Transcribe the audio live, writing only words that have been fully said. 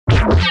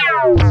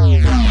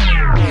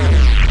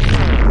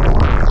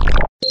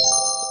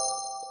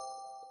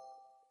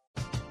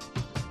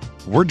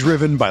We're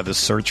driven by the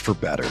search for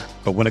better.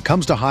 But when it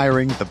comes to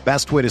hiring, the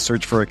best way to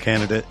search for a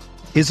candidate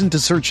isn't to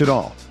search at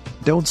all.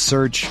 Don't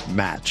search,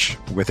 match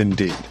with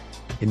Indeed.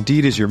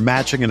 Indeed is your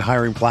matching and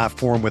hiring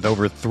platform with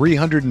over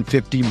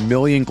 350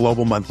 million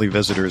global monthly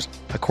visitors,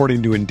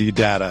 according to Indeed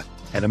data,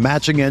 and a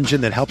matching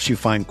engine that helps you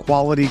find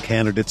quality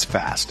candidates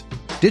fast.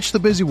 Ditch the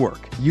busy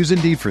work. Use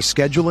Indeed for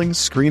scheduling,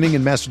 screening,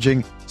 and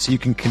messaging so you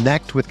can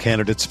connect with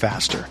candidates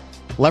faster.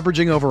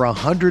 Leveraging over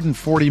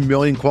 140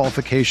 million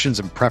qualifications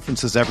and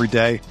preferences every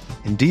day,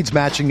 Indeed's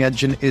matching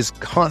engine is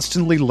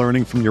constantly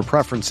learning from your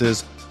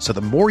preferences, so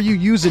the more you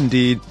use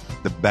Indeed,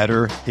 the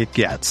better it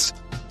gets.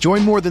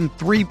 Join more than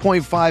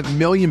 3.5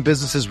 million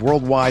businesses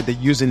worldwide that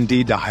use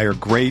Indeed to hire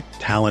great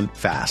talent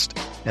fast.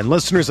 And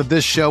listeners of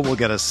this show will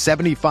get a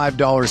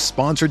 $75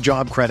 sponsored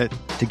job credit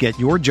to get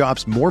your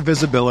jobs more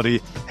visibility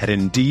at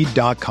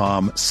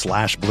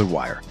Indeed.com/Blue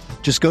Wire.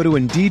 Just go to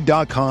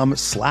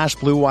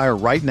Indeed.com/Blue Wire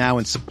right now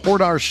and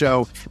support our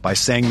show by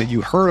saying that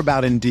you heard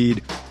about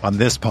Indeed on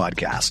this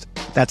podcast.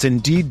 That's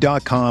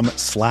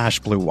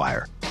Indeed.com/Blue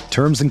Wire.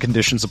 Terms and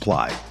conditions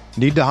apply.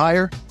 Need to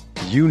hire?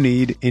 You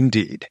need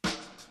Indeed.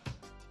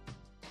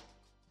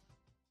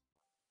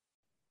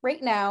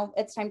 Right now,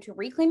 it's time to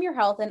reclaim your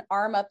health and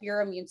arm up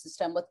your immune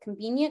system with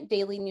convenient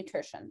daily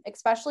nutrition,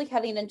 especially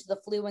heading into the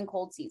flu and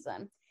cold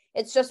season.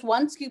 It's just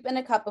 1 scoop in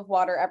a cup of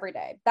water every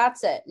day.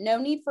 That's it. No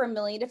need for a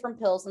million different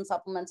pills and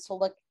supplements to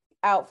look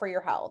out for your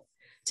health.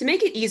 To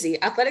make it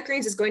easy, Athletic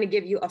Greens is going to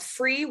give you a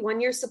free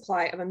 1-year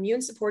supply of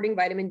immune-supporting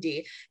vitamin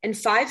D and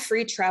 5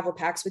 free travel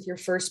packs with your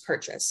first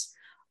purchase.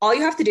 All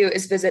you have to do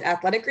is visit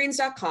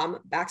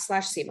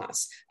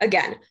athleticgreens.com/CMOS.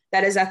 Again,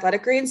 that is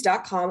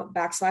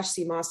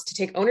athleticgreens.com/CMOS to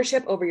take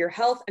ownership over your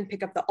health and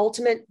pick up the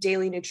ultimate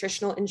daily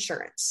nutritional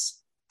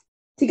insurance.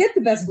 To get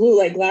the best blue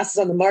light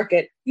glasses on the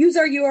market, use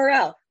our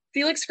URL,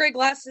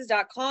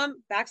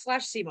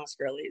 felixgrayglasses.com/CMOS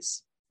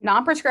girlies.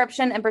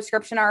 Non-prescription and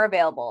prescription are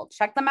available.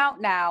 Check them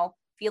out now.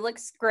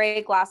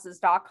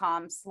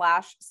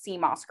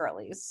 felixgrayglasses.com/CMOS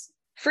girlies.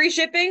 Free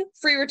shipping,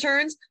 free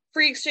returns,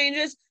 free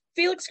exchanges,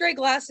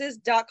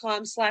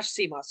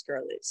 felixgrayglasses.com/CMOS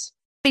girlies.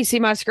 Hey,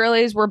 CMOS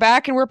girlies, we're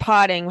back and we're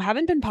potting. We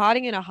haven't been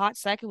potting in a hot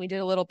second. We did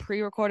a little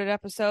pre-recorded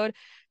episode.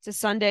 It's a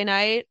Sunday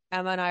night.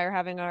 Emma and I are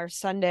having our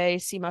Sunday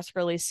CMOS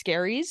girlies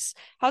scaries.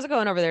 How's it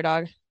going over there,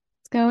 dog?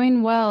 It's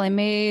going well. I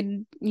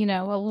made,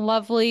 a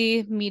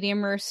lovely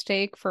medium rare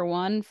steak for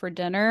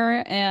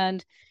dinner.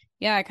 And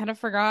yeah, I kind of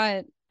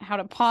forgot how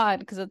to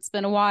pod because it's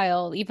been a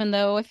while, even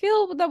though I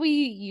feel that we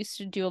used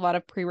to do a lot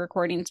of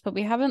pre-recordings, but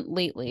we haven't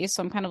lately.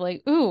 So I'm kind of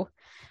like, ooh,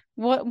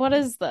 what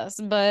is this?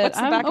 But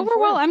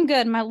overall, I'm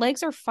good. My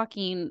legs are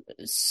fucking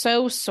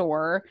so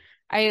sore.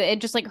 It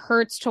just like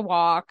hurts to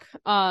walk.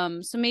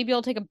 So maybe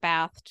I'll take a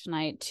bath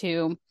tonight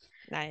to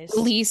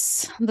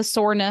release the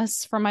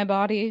soreness from my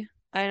body.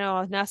 I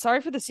know. Now, sorry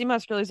for the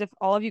CMOS girlies if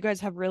all of you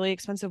guys have really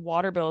expensive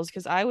water bills,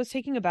 because I was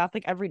taking a bath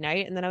like every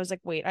night, and then I was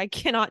like, wait, I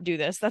cannot do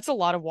this. That's a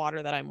lot of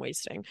water that I'm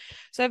wasting.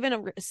 So I've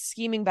been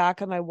scheming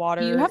back on my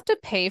water. You have to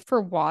pay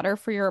for water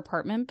for your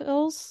apartment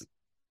bills?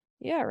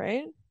 Yeah,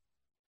 right?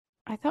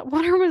 I thought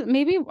water was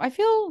I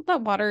feel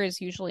that water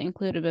is usually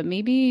included, but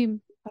maybe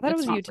I thought it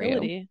was a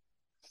utility.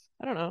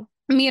 I don't know.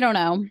 Me, I don't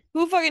know.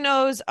 Who fucking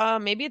knows?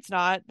 Maybe it's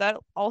not. That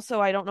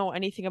also, I don't know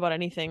anything about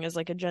anything as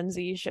like a Gen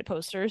Z shit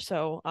poster,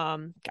 so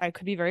I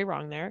could be very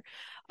wrong there.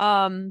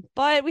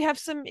 But we have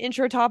some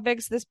intro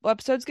topics. This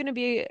episode's going to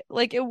be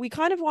like, we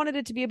kind of wanted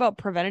it to be about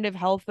preventative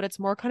health, but it's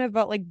more kind of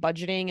about like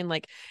budgeting and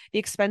like the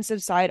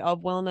expensive side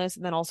of wellness,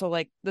 and then also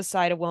like the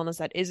side of wellness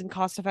that isn't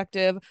cost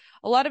effective.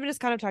 A lot of it is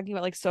kind of talking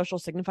about like social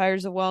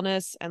signifiers of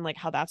wellness and like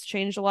how that's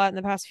changed a lot in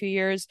the past few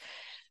years.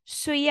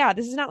 So yeah,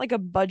 this is not like a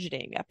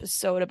budgeting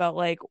episode about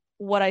like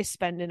what I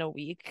spend in a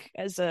week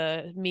as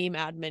a meme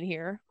admin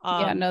here.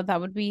 Yeah, no,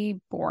 that would be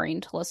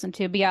boring to listen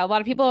to. But yeah, a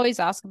lot of people always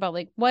ask about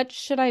like, what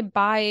should I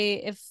buy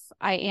if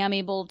I am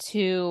able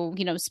to,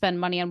 spend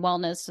money on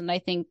wellness? And I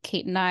think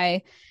Kate and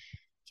I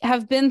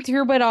have been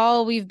through it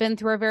all. We've been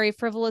through our very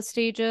frivolous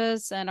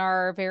stages and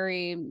our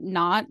very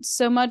not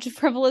so much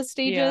frivolous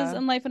stages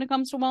in life when it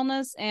comes to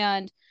wellness.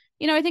 And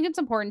I think it's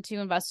important to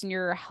invest in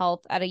your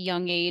health at a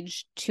young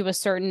age to a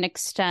certain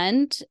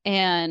extent.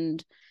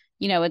 And,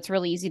 it's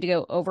really easy to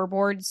go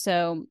overboard.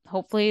 So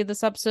hopefully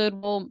this episode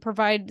will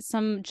provide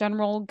some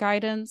general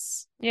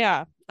guidance.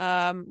 Yeah.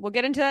 We'll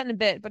get into that in a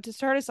bit. But to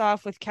start us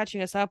off with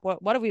catching us up,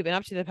 what have we been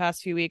up to the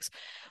past few weeks?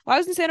 Well, I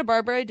was in Santa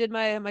Barbara. I did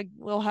my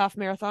little half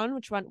marathon,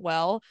 which went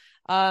well.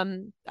 I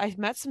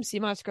met some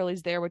CMOS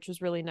girlies there, which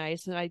was really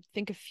nice. And I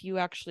think a few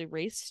actually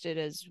raced it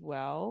as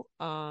well.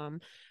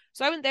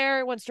 So I went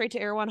there, went straight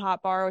to Erewhon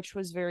Hot Bar, which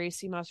was very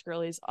CMOS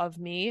girlies of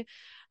me.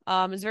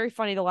 It was very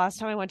funny. The last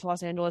time I went to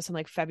Los Angeles in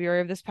like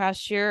February of this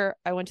past year,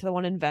 I went to the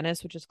one in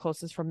Venice, which is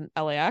closest from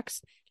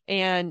LAX.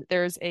 And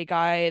there's a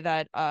guy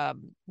that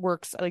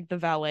works like the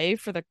valet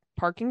for the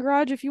parking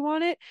garage if you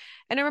want it.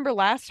 And I remember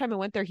last time I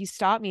went there, he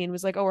stopped me and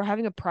was like, oh, we're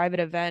having a private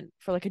event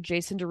for like a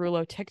Jason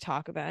Derulo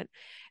TikTok event.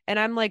 And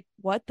I'm like,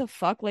 what the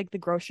fuck? Like the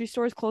grocery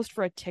store is closed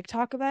for a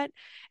TikTok event?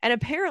 And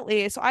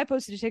apparently, so I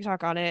posted a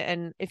TikTok on it.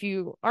 And if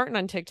you aren't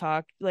on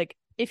TikTok, like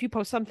if you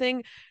post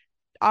something,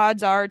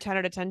 odds are 10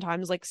 out of 10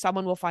 times like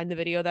someone will find the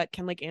video that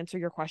can like answer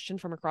your question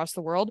from across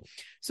the world.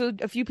 So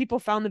a few people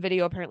found the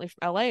video apparently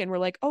from LA and were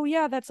like, oh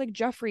yeah, that's like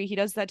Jeffrey, he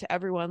does that to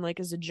everyone like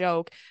as a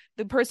joke.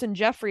 The person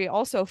Jeffrey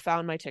also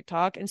found my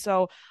TikTok, and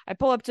so I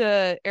pull up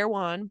to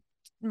Erwan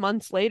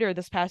months later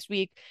this past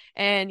week,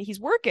 and he's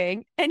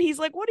working, and he's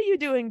like, what are you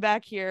doing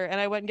back here?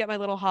 And I went and get my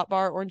little hot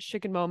bar orange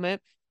chicken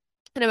moment,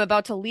 and I'm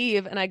about to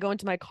leave, and I go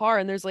into my car,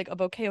 and there's like a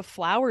bouquet of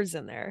flowers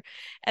in there,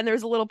 and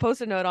there's a little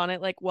post-it note on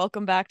it like,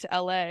 welcome back to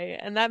LA.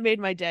 And that made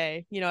my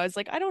day. You know, I was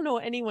like, I don't know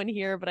anyone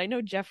here, but I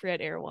know Jeffrey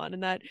at Erewhon,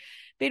 and that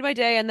made my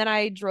day. And then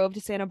I drove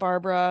to Santa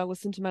Barbara,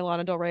 listened to my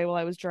Lana Del Rey while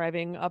I was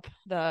driving up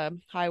the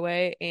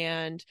highway,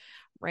 and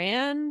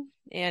ran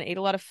and ate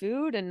a lot of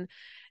food, and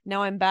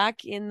now I'm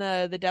back in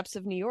the depths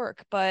of New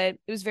York. But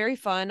it was very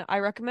fun. I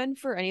recommend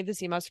for any of the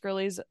CMOS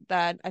girlies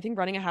that I think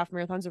running a half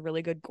marathon is a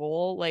really good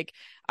goal. Like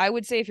I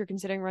would say if you're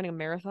considering running a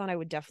marathon, I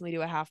would definitely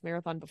do a half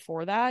marathon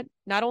before that.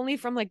 Not only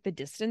from like the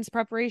distance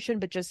preparation,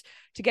 but just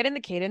to get in the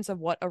cadence of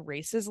what a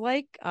race is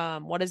like.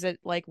 What is it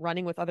like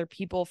running with other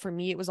people? For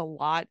me, it was a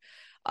lot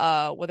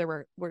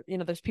whether we're you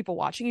know, there's people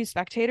watching you,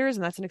 spectators,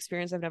 and that's an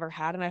experience I've never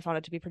had, and I found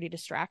it to be pretty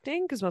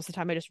distracting because most of the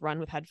time I just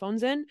run with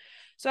headphones in.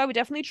 So I would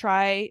definitely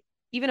try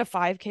even a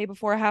 5K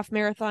before a half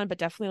marathon, but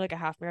definitely like a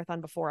half marathon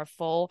before a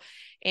full.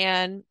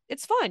 And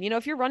it's fun. You know,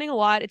 if you're running a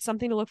lot, it's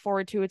something to look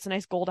forward to. It's a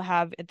nice goal to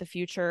have in the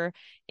future.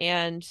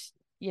 And,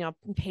 you know,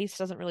 pace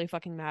doesn't really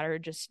fucking matter.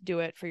 Just do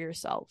it for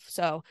yourself.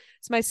 So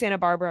it's my Santa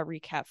Barbara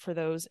recap for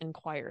those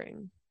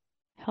inquiring.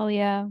 Hell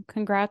yeah.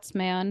 Congrats,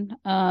 man.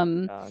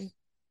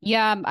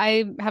 Yeah,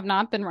 I have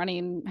not been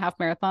running half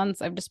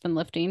marathons. I've just been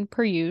lifting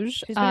per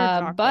usual.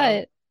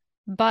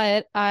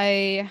 But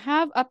I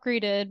have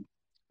upgraded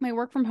my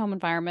work from home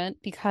environment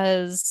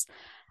because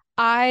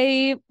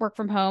I work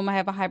from home. I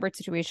have a hybrid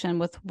situation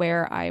with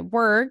where I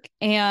work,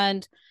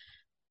 and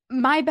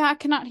my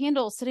back cannot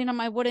handle sitting on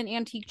my wooden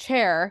antique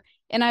chair.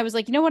 And I was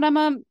like, you know what,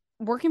 Emma,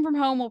 working from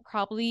home will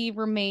probably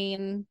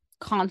remain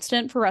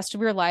constant for the rest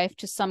of your life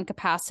to some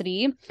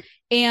capacity.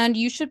 And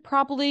you should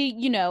probably,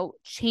 you know,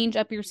 change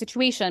up your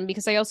situation,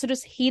 because I also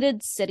just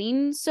hated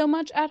sitting so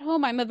much at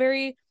home. I'm a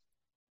very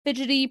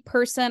fidgety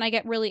person. I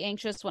get really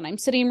anxious when I'm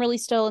sitting really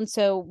still. And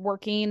so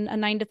working a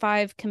 9 to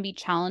 5 can be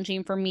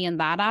challenging for me in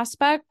that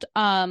aspect.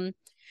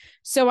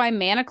 So I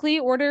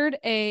manically ordered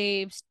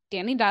a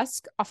standing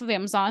desk off of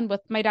Amazon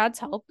with my dad's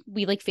help.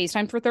 We like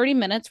FaceTime for 30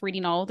 minutes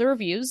reading all of the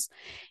reviews.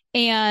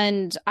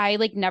 And I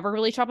like never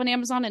really shop on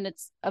Amazon, and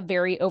it's a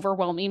very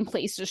overwhelming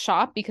place to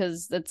shop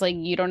because it's like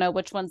you don't know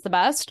which one's the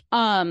best.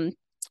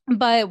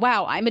 But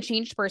wow, I'm a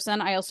changed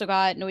person. I also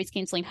got noise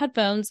canceling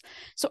headphones.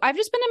 So I've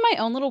just been in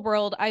my own little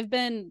world. I've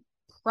been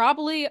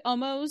probably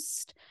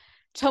almost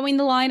towing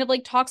the line of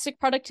like toxic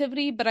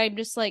productivity, but I'm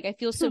just like, I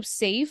feel so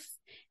safe,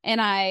 and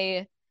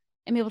I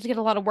am able to get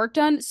a lot of work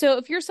done. So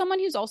if you're someone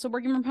who's also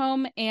working from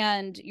home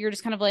and you're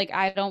just kind of like,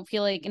 I don't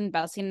feel like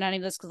investing in any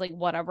of this because like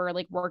whatever,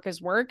 like work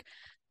is work,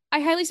 I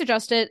highly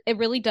suggest it. It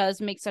really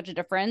does make such a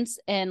difference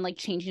in like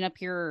changing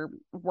up your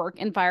work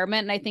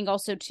environment. And I think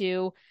also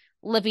too,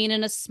 living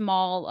in a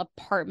small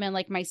apartment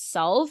like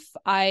myself,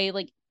 I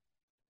like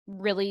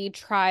really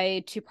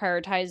try to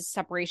prioritize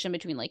separation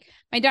between like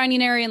my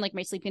dining area and like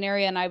my sleeping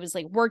area. And I was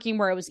like working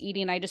where I was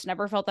eating. I just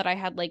never felt that I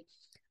had like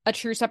a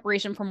true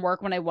separation from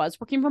work when I was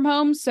working from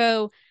home.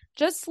 So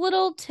just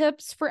little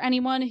tips for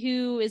anyone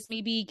who is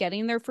maybe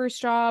getting their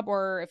first job,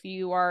 or if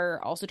you are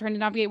also trying to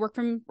navigate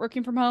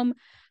working from home.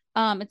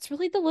 It's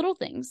really the little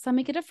things that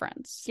make a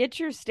difference. Get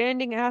your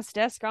standing ass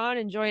desk on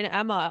and join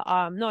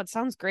Emma. No, it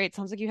sounds great.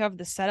 Sounds like you have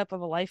the setup of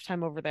a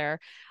lifetime over there.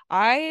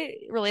 I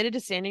related to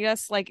standing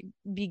desks like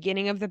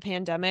beginning of the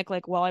pandemic,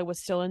 like while I was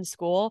still in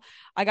school.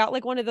 I got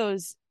like one of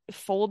those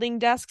folding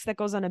desks that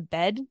goes on a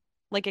bed.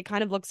 Like it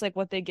kind of looks like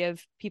what they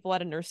give people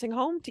at a nursing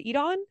home to eat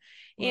on.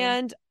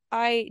 And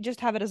I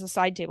just have it as a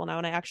side table now,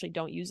 and I actually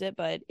don't use it,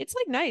 but it's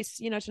like nice,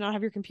 you know, to not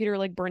have your computer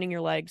like burning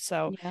your legs.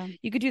 So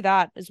you could do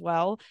that as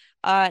well.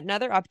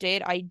 Another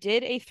update, I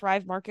did a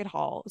Thrive Market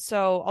haul.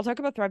 So I'll talk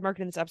about Thrive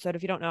Market in this episode.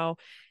 If you don't know,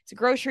 it's a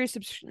grocery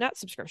not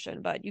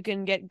subscription, but you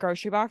can get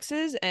grocery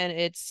boxes, and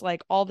it's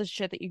like all the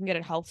shit that you can get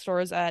at health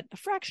stores at a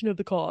fraction of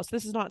the cost.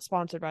 This is not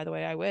sponsored, by the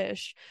way. I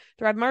wish.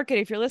 Thrive Market,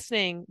 if you're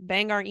listening,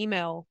 bang our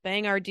email,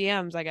 bang our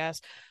DMs, I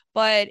guess.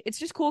 But it's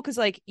just cool because,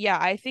 like, yeah,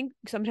 I think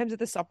sometimes at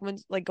the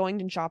supplements, like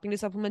going and shopping to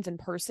supplements in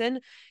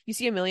person, you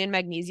see a million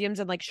magnesiums,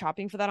 and like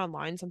shopping for that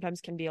online sometimes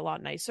can be a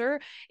lot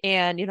nicer.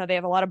 And, you know, they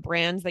have a lot of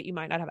brands that you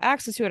might not have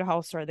access to at a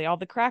health store. They all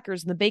have the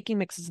crackers and the baking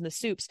mixes and the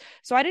soups.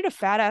 So I did a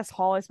fat ass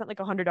haul. I spent like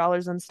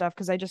 $100 on stuff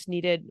because I just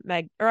needed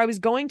I was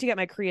going to get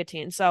my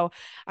creatine. So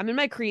I'm in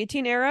my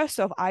creatine era.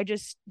 So if I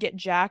just get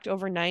jacked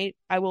overnight,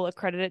 I will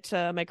accredit it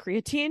to my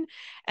creatine.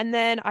 And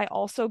then I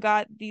also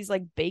got these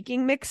like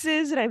baking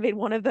mixes, and I made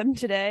one of them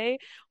today. day.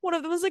 One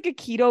of them was like a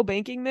keto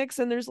banking mix,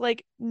 and there's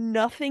like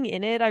nothing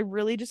in it. I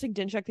really just like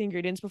didn't check the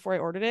ingredients before I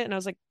ordered it, and I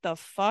was like, the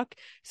fuck.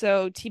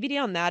 So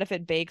TBD on that, if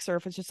it bakes or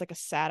if it's just like a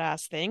sad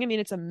ass thing. I mean,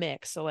 it's a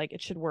mix, so like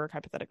it should work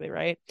hypothetically,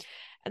 right?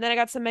 And then I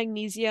got some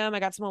magnesium, I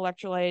got some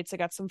electrolytes, I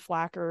got some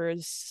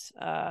flackers.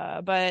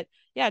 But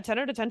yeah, 10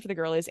 out of 10 for the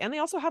girlies. And they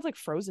also have like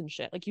frozen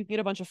shit. Like you can get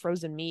a bunch of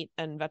frozen meat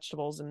and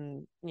vegetables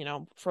and, you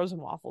know, frozen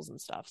waffles and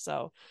stuff.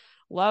 So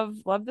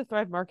love the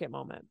Thrive Market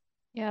moment.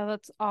 Yeah,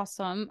 that's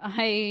awesome.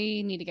 I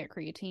need to get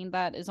creatine.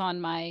 That is on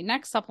my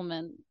next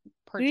supplement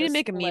purchase. We need to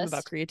make a meme list.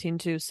 about creatine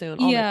too soon.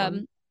 Yeah.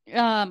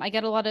 I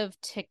get a lot of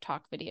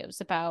TikTok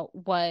videos about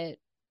what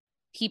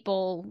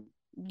people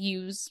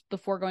use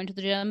before going to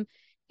the gym.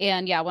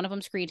 And yeah, one of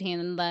them's creatine,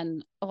 and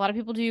then a lot of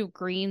people do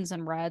greens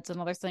and reds and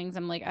other things.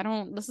 I'm like,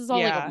 this is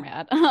all like over my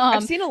head.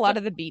 I've seen a lot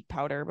of the beet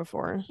powder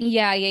before.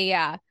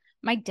 Yeah.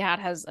 My dad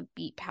has a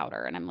beet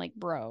powder, and I'm like,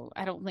 bro,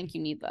 I don't think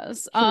you need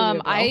this.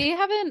 I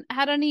haven't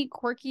had any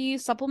quirky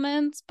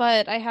supplements,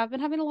 but I have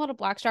been having a lot of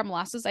blackstrap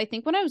molasses. I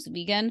think when I was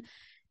vegan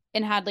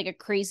and had like a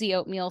crazy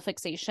oatmeal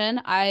fixation,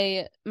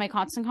 my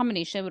constant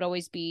combination would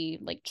always be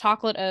like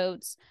chocolate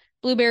oats,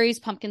 blueberries,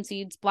 pumpkin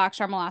seeds,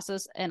 blackstrap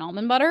molasses, and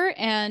almond butter.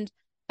 And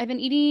I've been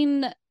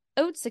eating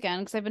oats again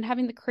because I've been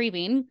having the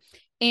craving,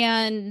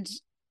 and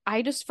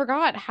I just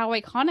forgot how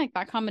iconic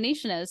that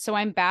combination is. So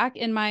I'm back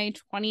in my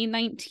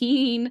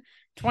 2019,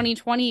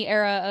 2020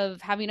 era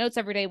of having oats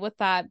every day with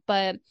that.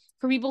 But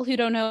for people who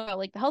don't know about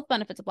like the health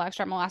benefits of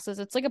blackstrap molasses,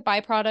 it's like a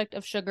byproduct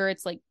of sugar.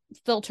 It's like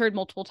filtered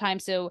multiple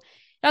times. So it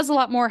has a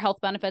lot more health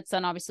benefits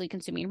than obviously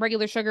consuming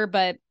regular sugar,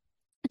 but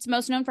it's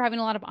most known for having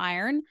a lot of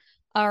iron,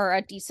 or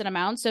a decent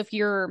amount. So if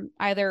you're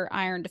either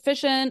iron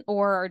deficient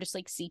or are just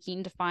like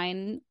seeking to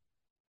find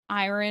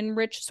iron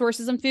rich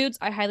sources in foods,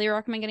 I highly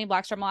recommend getting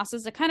blackstrap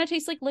molasses. It kind of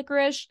tastes like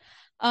licorice.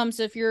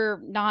 So if you're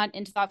not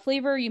into that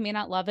flavor, you may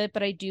not love it,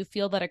 but I do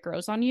feel that it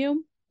grows on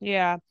you.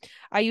 Yeah.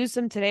 I used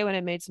them today when I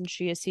made some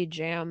chia seed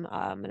jam.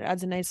 It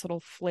adds a nice little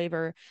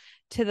flavor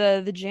to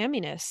the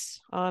jamminess.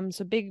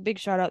 So big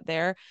shout out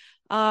there.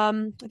 I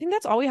think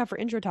that's all we have for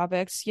intro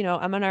topics. You know,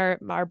 Emma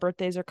and our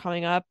birthdays are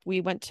coming up.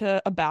 We went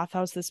to a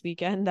bathhouse this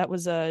weekend. That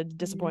was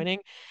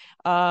disappointing.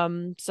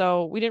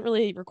 So we didn't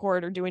really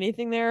record or do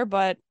anything there,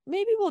 but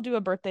maybe we'll do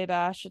a birthday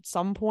bash at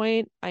some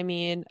point. I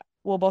mean,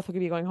 we'll both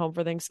be going home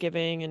for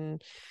Thanksgiving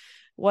and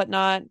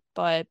whatnot,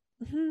 but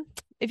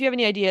if you have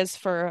any ideas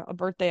for a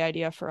birthday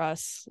idea for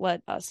us,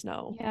 let us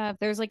know. Yeah, if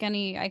there's like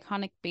any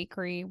iconic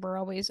bakery, we're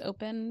always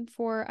open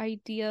for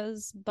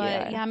ideas.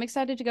 But yeah, I'm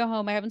excited to go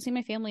home. I haven't seen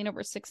my family in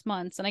over 6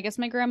 months, and I guess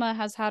my grandma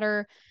has had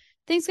her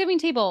Thanksgiving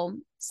table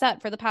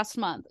set for the past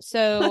month.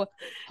 So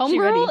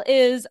homegirl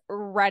is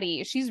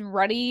ready. She's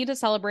ready to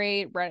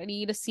celebrate,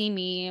 ready to see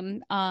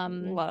me.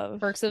 Love.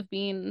 Perks of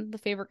being the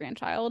favorite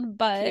grandchild.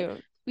 But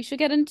Cute. We should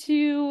get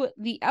into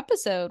the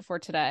episode for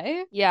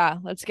today. Yeah,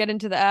 let's get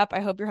into the app.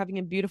 I hope you're having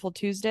a beautiful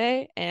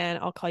Tuesday, and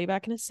I'll call you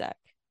back in a sec.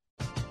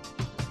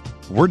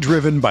 We're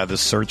driven by the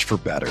search for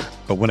better.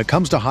 But when it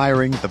comes to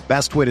hiring, the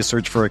best way to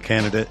search for a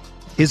candidate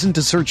isn't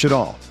to search at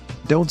all.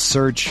 Don't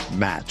search,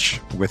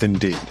 match with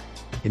Indeed.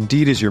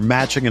 Indeed is your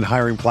matching and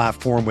hiring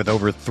platform with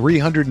over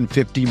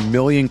 350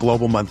 million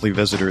global monthly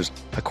visitors,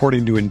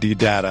 according to Indeed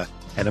data,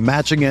 and a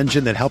matching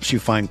engine that helps you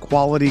find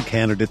quality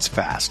candidates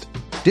fast.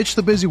 Ditch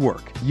the busy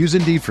work. Use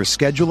Indeed for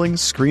scheduling,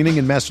 screening,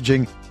 and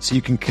messaging so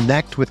you can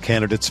connect with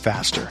candidates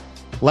faster.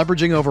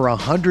 Leveraging over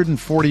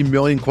 140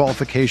 million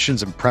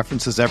qualifications and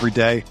preferences every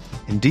day,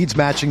 Indeed's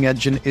matching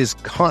engine is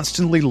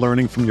constantly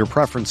learning from your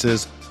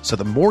preferences, so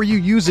the more you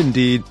use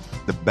Indeed,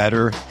 the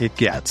better it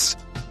gets.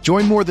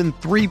 Join more than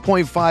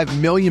 3.5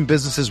 million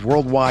businesses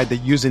worldwide that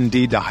use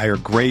Indeed to hire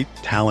great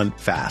talent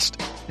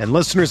fast. And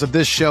listeners of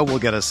this show will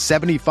get a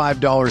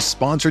 $75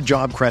 sponsored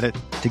job credit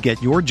to get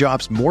your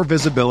jobs more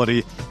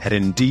visibility at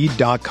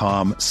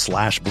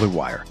Indeed.com/Blue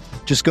Wire.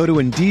 Just go to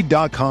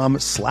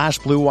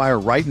Indeed.com/Blue Wire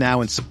right now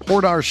and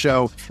support our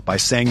show by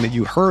saying that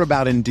you heard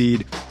about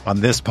Indeed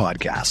on this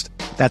podcast.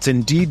 That's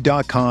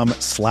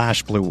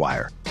Indeed.com/Blue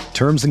Wire.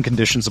 Terms and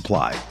conditions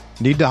apply.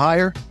 Need to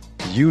hire?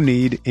 You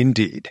need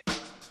Indeed.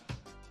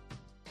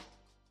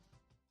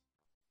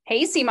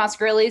 Hey, Sea Moss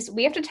Girlies,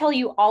 we have to tell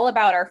you all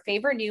about our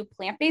favorite new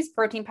plant-based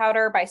protein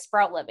powder by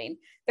Sprout Living.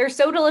 They're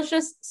so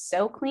delicious,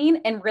 so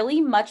clean, and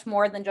really much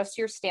more than just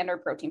your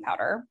standard protein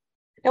powder.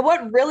 Now,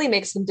 what really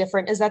makes them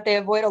different is that they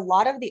avoid a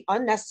lot of the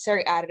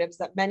unnecessary additives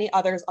that many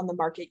others on the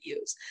market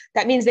use.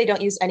 That means they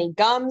don't use any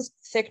gums,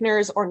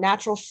 thickeners, or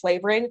natural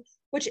flavoring,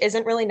 which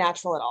isn't really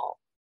natural at all.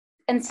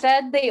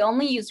 Instead, they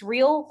only use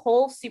real,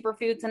 whole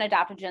superfoods and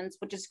adaptogens,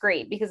 which is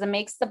great because it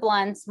makes the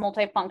blends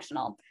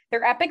multifunctional.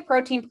 Their Epic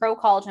Protein Pro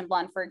Collagen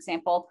blend, for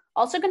example,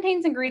 also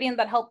contains ingredients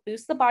that help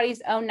boost the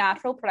body's own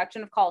natural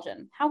production of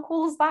collagen. How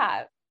cool is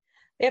that?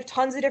 They have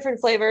tons of different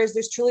flavors.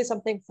 There's truly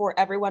something for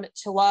everyone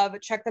to love.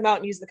 Check them out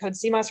and use the code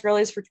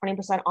CMOSGirlies for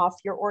 20% off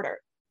your order.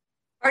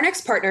 Our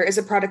next partner is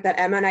a product that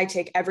Emma and I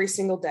take every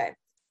single day.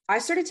 I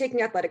started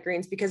taking Athletic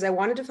Greens because I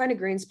wanted to find a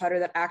greens powder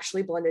that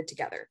actually blended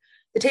together.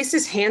 The taste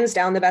is hands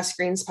down the best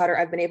greens powder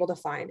I've been able to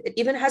find. It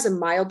even has a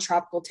mild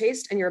tropical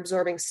taste, and you're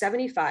absorbing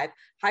 75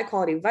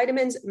 high-quality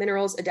vitamins,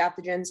 minerals,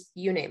 adaptogens,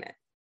 you name it.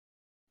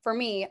 For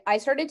me, I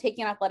started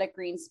taking Athletic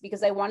Greens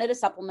because I wanted a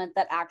supplement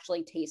that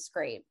actually tastes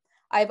great.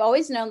 I've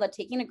always known that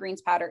taking a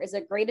greens powder is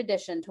a great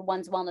addition to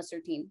one's wellness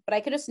routine, but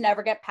I could just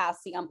never get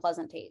past the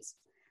unpleasant taste.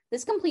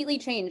 This completely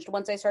changed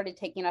once I started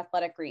taking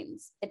Athletic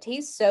Greens. It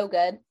tastes so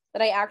good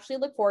that I actually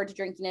look forward to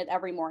drinking it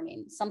every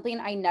morning, something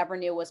I never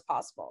knew was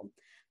possible.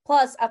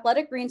 Plus,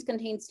 Athletic Greens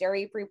contains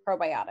dairy-free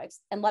probiotics,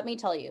 and let me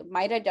tell you,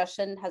 my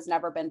digestion has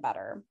never been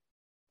better.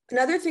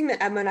 Another thing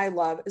that Emma and I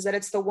love is that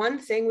it's the one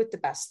thing with the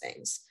best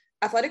things.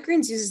 Athletic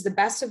Greens uses the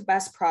best of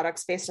best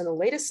products based on the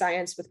latest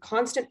science with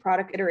constant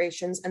product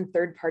iterations and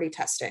third-party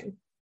testing.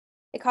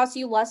 It costs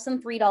you less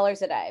than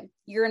 $3 a day.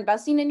 You're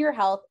investing in your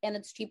health, and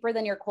it's cheaper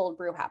than your cold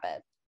brew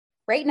habit.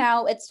 Right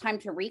now, it's time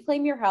to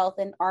reclaim your health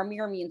and arm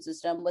your immune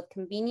system with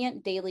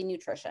convenient daily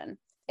nutrition,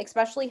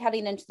 especially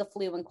heading into the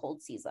flu and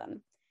cold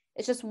season.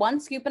 It's just one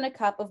scoop in a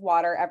cup of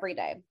water every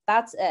day.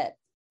 That's it.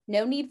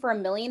 No need for a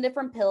million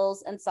different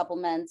pills and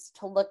supplements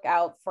to look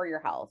out for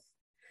your health.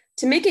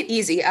 To make it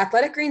easy,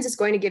 Athletic Greens is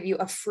going to give you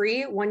a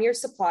free 1-year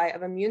supply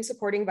of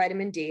immune-supporting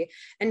vitamin D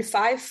and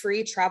 5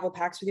 free travel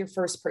packs with your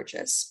first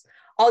purchase.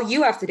 All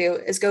you have to do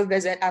is go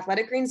visit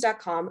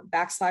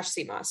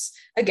athleticgreens.com/CMOS.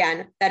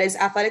 Again, that is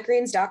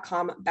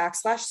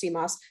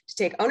athleticgreens.com/CMOS to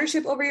take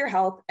ownership over your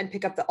health and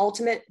pick up the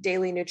ultimate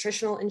daily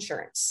nutritional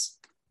insurance.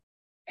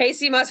 Hey,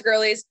 CMOS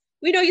girlies.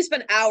 We know you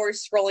spend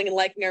hours scrolling and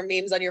liking our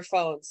memes on your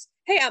phones.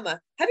 Hey,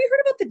 Emma, have you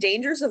heard about the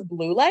dangers of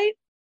blue light?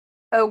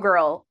 Oh,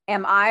 girl,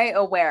 am I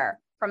aware.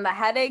 From the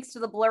headaches to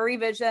the blurry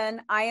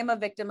vision, I am a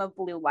victim of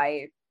blue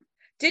light.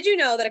 Did you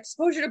know that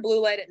exposure to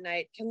blue light at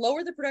night can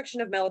lower the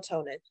production of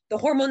melatonin, the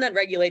hormone that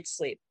regulates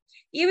sleep?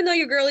 Even though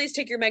you girlies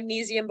take your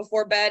magnesium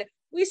before bed,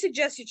 we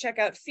suggest you check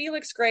out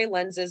Felix Gray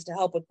lenses to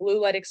help with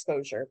blue light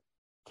exposure.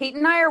 Kate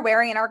and I are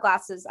wearing our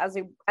glasses as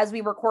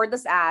we record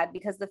this ad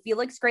because the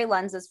Felix Gray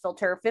lenses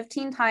filter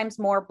 15 times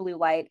more blue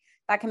light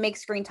that can make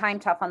screen time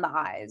tough on the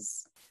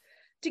eyes.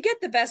 To get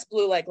the best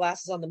blue light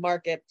glasses on the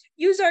market,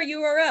 use our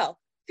URL,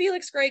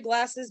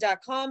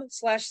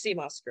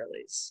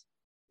 felixgrayglasses.com/CMOSgirlies.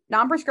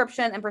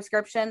 Non-prescription and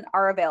prescription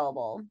are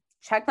available.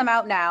 Check them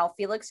out now,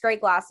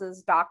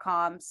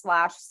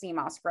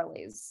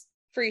 felixgrayglasses.com/CMOSgirlies.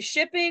 Free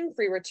shipping,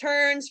 free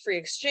returns, free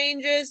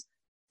exchanges,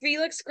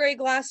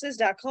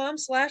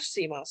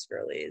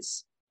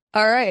 felixgrayglasses.com/CMOSgirlies.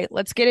 All right,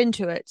 let's get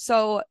into it.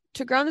 So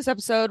to ground this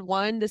episode,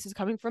 one, this is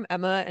coming from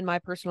Emma and my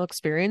personal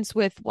experience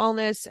with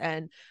wellness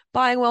and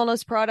buying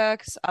wellness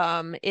products.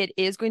 It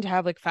is going to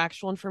have like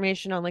factual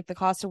information on like the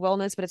cost of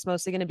wellness, but it's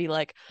mostly going to be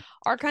like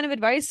our kind of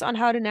advice on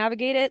how to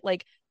navigate it,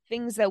 like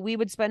things that we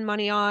would spend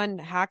money on,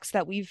 hacks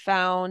that we've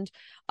found,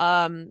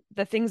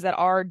 the things that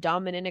are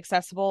dumb and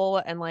inaccessible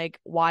and like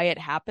why it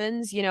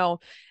happens. You know,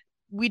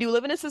 we do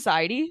live in a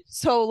society,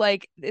 so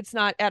like it's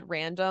not at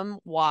random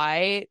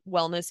why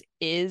wellness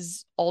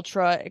is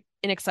ultra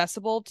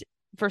inaccessible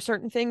for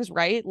certain things,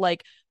 right?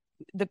 Like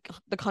the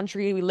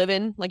country we live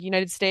in, like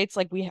United States,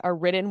 like we are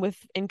ridden with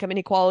income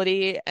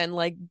inequality and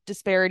like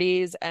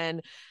disparities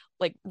and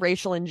like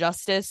racial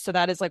injustice. So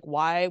that is like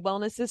why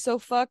wellness is so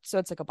fucked. So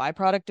it's like a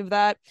byproduct of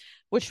that,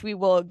 which we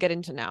will get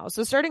into now.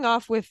 So starting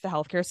off with the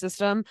healthcare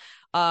system,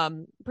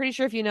 pretty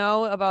sure if you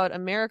know about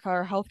America,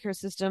 our healthcare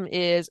system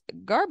is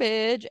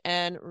garbage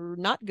and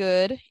not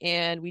good.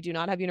 And we do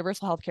not have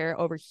universal healthcare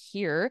over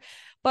here.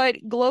 But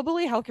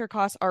globally, healthcare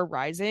costs are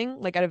rising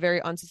like at a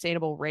very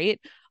unsustainable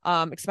rate.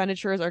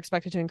 Expenditures are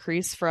expected to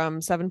increase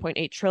from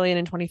 7.8 trillion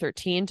in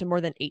 2013 to more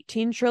than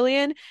 18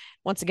 trillion.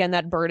 Once again,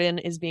 that burden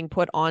is being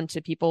put on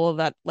to people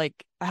that like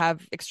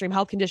have extreme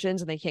health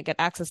conditions and they can't get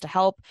access to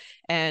help,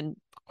 and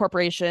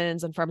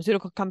corporations and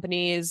pharmaceutical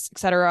companies, et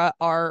cetera,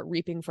 are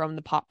reaping from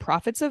the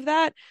profits of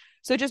that.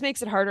 So it just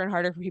makes it harder and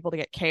harder for people to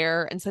get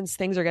care. And since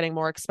things are getting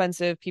more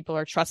expensive, people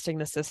are trusting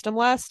the system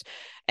less.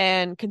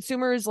 And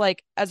consumers,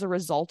 like, as a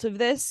result of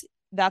this,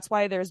 that's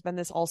why there's been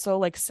this also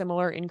like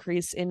similar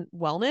increase in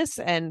wellness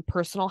and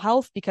personal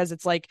health, because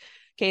it's like,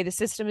 okay, the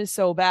system is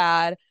so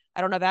bad. I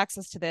don't have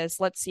access to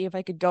this. Let's see if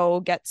I could go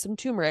get some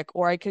turmeric,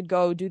 or I could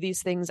go do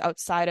these things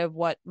outside of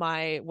what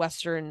the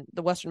Western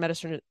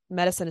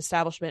medicine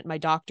establishment, my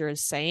doctor,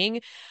 is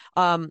saying.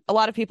 A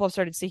lot of people have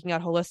started seeking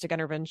out holistic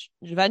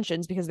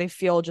interventions because they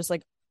feel just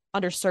like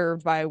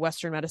underserved by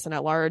Western medicine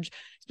at large.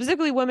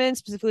 Specifically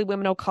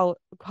women of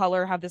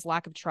color have this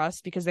lack of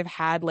trust because they've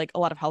had like a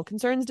lot of health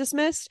concerns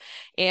dismissed.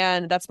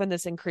 And that's been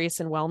this increase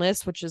in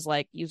wellness, which is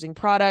like using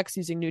products,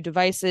 using new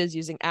devices,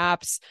 using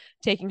apps,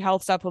 taking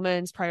health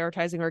supplements,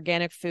 prioritizing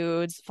organic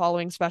foods,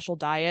 following special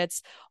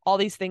diets. All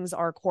these things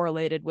are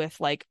correlated with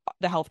like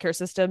the healthcare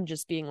system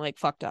just being like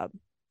fucked up.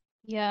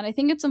 Yeah, and I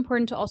think it's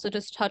important to also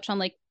just touch on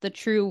like the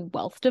true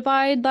wealth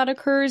divide that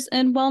occurs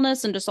in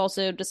wellness, and just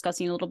also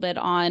discussing a little bit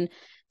on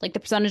like the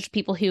percentage of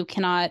people who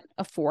cannot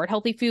afford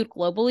healthy food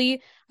globally.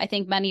 I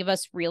think many of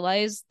us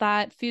realize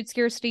that food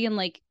scarcity and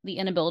like the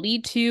inability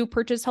to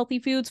purchase healthy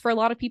foods for a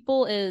lot of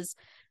people is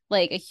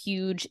like a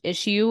huge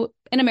issue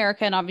in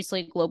America and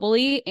obviously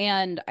globally.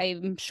 And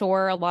I'm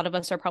sure a lot of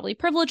us are probably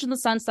privileged in the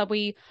sense that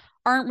we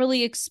aren't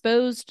really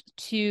exposed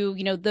to,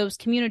 those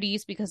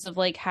communities because of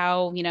like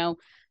how,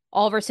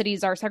 all of our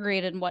cities are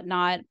segregated and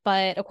whatnot.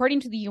 But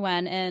according to the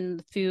UN and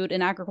the Food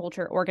and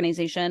Agriculture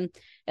Organization,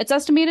 it's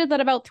estimated that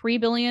about 3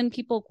 billion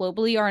people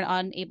globally are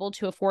unable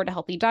to afford a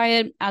healthy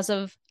diet as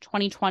of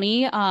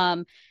 2020.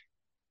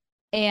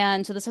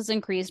 And so this has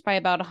increased by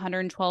about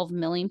 112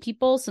 million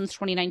people since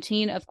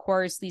 2019. Of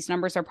course, these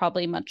numbers are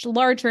probably much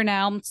larger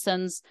now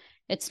since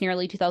it's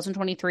nearly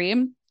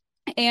 2023.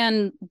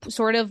 And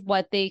sort of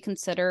what they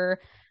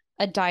consider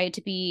a diet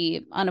to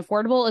be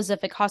unaffordable is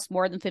if it costs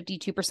more than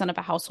 52% of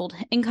a household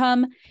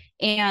income,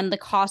 and the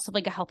cost of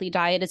like a healthy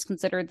diet is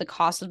considered the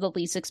cost of the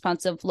least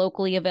expensive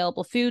locally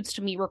available foods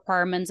to meet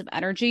requirements of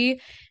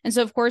energy. And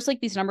so of course, like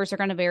these numbers are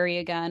going to vary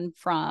again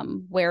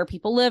from where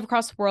people live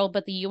across the world,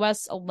 but the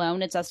US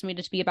alone, it's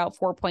estimated to be about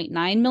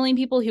 4.9 million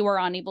people who are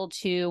unable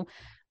to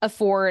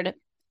afford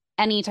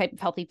any type of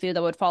healthy food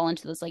that would fall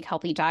into this like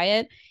healthy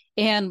diet.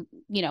 And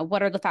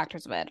what are the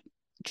factors of it?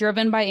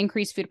 Driven by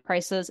increased food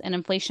prices and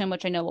inflation,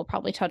 which I know we'll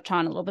probably touch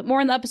on a little bit more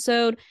in the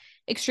episode,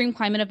 extreme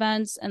climate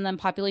events, and then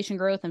population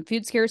growth and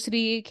food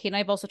scarcity. Kate and I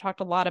have also talked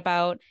a lot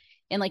about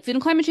in like food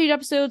and climate change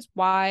episodes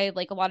why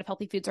like a lot of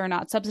healthy foods are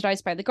not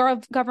subsidized by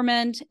the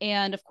government.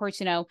 And of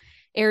course,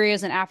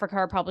 areas in Africa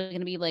are probably going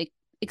to be like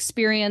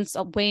experience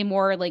a way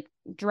more like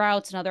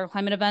droughts and other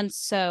climate events.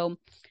 So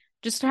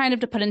just kind of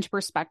to put into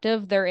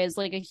perspective, there is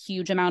like a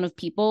huge amount of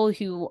people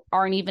who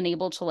aren't even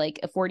able to like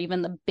afford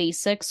even the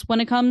basics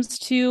when it comes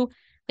to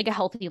like a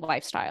healthy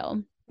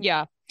lifestyle.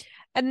 Yeah.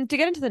 And to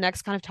get into the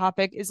next kind of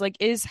topic is like,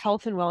 is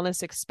health and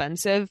wellness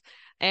expensive?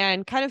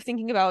 And kind of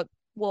thinking about,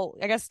 well,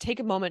 I guess take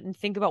a moment and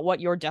think about what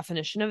your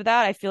definition of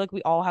that. I feel like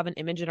we all have an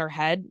image in our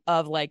head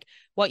of like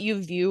what you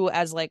view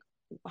as like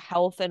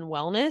health and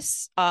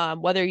wellness,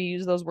 whether you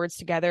use those words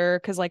together.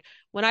 Because like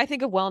when I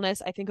think of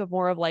wellness, I think of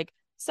more of like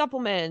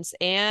supplements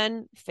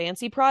and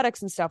fancy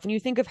products and stuff. When you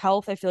think of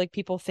health, I feel like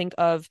people think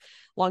of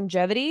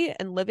longevity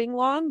and living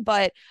long,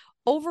 but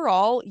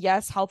overall,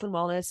 yes, health and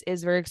wellness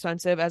is very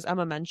expensive, as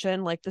Emma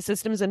mentioned. Like the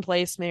systems in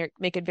place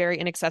make it very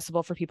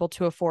inaccessible for people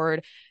to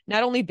afford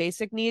not only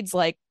basic needs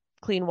like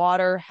clean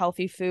water,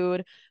 healthy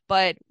food,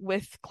 but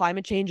with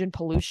climate change and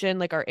pollution,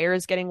 like our air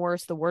is getting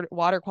worse, the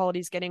water quality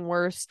is getting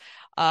worse.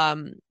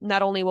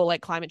 Not only will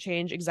like climate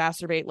change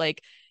exacerbate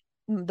like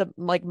the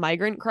like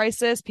migrant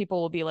crisis,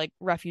 people will be like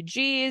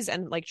refugees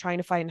and like trying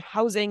to find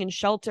housing and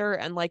shelter,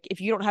 and like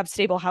if you don't have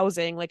stable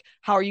housing, like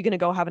how are you going to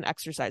go have an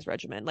exercise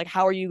regimen? Like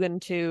how are you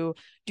going to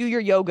do your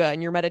yoga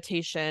and your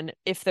meditation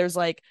if there's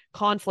like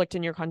conflict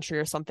in your country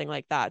or something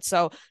like that?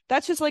 So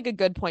that's just like a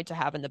good point to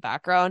have in the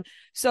background.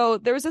 So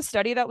there was a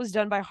study that was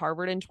done by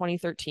Harvard in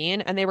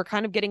 2013, and they were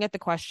kind of getting at the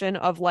question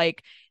of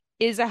like,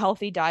 is a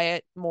healthy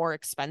diet more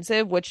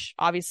expensive? Which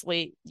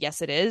obviously,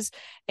 yes, it is.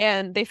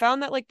 And they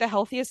found that like the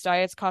healthiest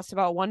diets cost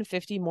about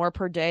 $150 more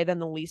per day than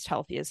the least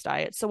healthiest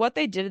diet. So what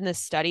they did in this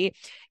study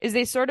is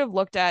they sort of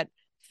looked at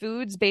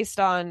foods based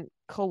on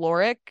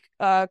caloric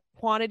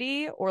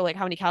quantity, or like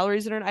how many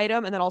calories in an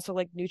item, and then also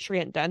like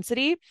nutrient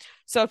density.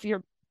 So if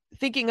you're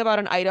thinking about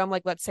an item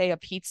like, let's say, a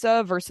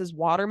pizza versus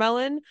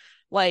watermelon,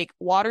 like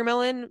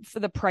watermelon, for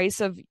the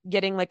price of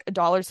getting like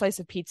 $1 slice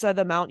of pizza,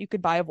 the amount you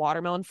could buy of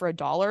watermelon for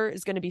 $1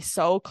 is going to be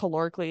so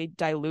calorically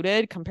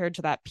diluted compared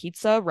to that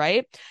pizza,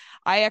 right?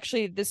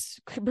 This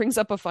brings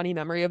up a funny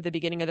memory of the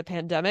beginning of the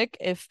pandemic.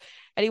 If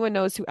anyone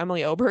knows who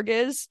Emily Oberg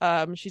is,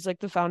 she's like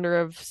the founder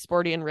of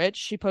Sporty and Rich.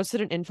 She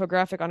posted an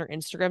infographic on her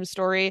Instagram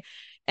story,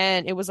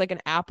 and it was like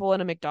an apple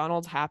and a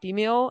McDonald's Happy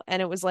Meal, and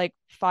it was like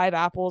 5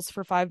 apples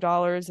for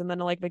 $5, and then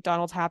like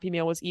McDonald's Happy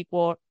Meal was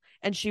equal.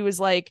 And she was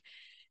like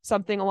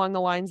something along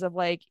the lines of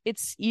like,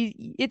 it's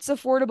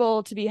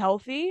affordable to be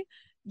healthy,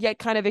 yet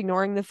kind of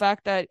ignoring the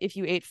fact that if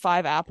you ate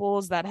 5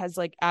 apples, that has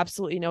like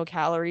absolutely no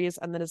calories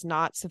and that is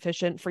not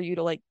sufficient for you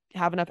to like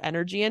have enough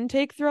energy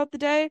intake throughout the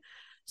day.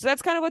 So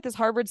that's kind of what this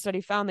Harvard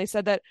study found. They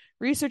said that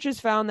researchers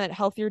found that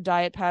healthier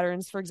diet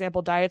patterns, for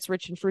example, diets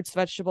rich in fruits,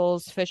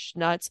 vegetables, fish,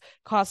 nuts,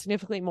 cost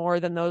significantly more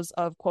than those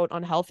of quote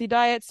unhealthy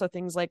diets. So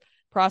things like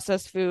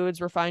processed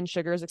foods, refined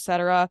sugars,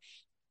 etc.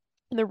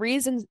 And the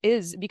reason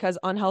is because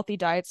unhealthy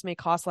diets may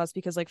cost less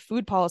because like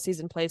food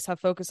policies in place have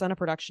focused on a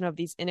production of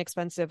these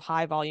inexpensive,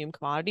 high volume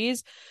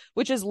commodities,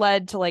 which has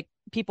led to like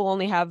people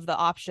only have the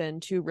option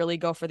to really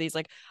go for these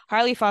like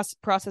highly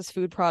processed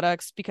food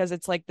products because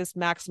it's like this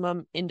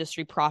maximum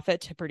industry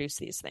profit to produce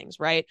these things,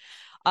 right?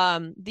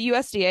 The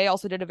USDA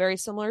also did a very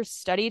similar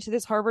study to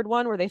this Harvard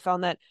one where they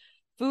found that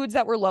foods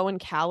that were low in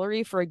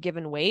calorie for a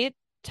given weight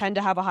tend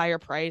to have a higher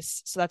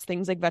price. So that's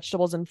things like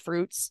vegetables and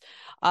fruits.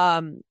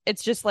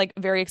 It's just like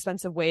a very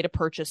expensive way to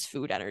purchase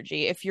food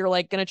energy. If you're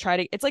like going to try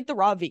to, it's like the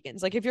raw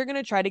vegans. Like if you're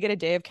going to try to get a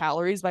day of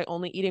calories by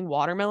only eating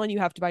watermelon, you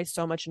have to buy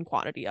so much in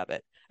quantity of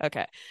it.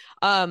 Okay.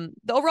 The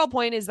overall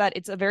point is that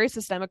it's a very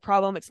systemic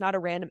problem. It's not a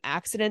random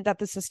accident that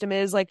the system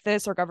is like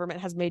this. Our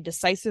government has made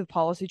decisive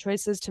policy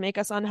choices to make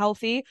us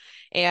unhealthy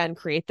and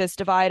create this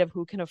divide of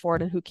who can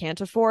afford and who can't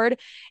afford.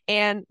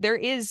 And there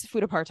is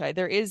food apartheid.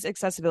 There is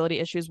accessibility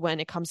issues when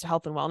it comes to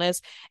health and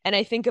wellness. And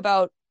I think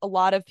about a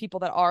lot of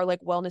people that are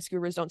like wellness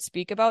gurus don't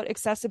speak about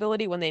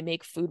accessibility when they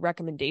make food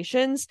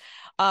recommendations.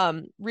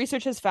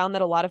 Research has found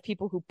that a lot of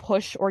people who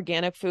push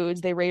organic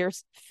foods, they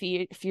raise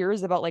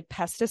fears about like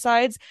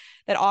pesticides.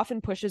 That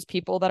often pushes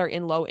people that are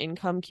in low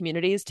income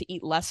communities to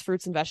eat less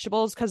fruits and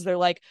vegetables because they're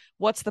like,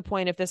 what's the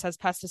point if this has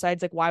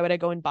pesticides? Like, why would I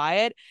go and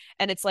buy it?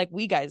 And it's like,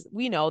 we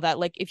know that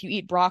like if you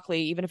eat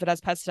broccoli, even if it has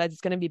pesticides,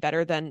 it's going to be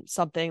better than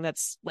something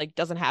that's like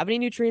doesn't have any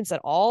nutrients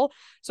at all.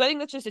 So I think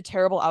that's just a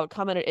terrible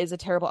outcome, and it is a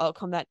terrible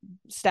outcome that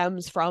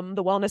stems from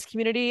the wellness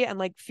community and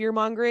like fear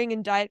mongering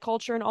and diet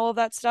culture and all of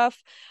that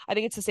stuff. I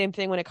think it's the same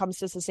thing when it comes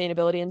to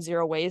sustainability and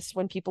zero waste,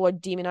 when people are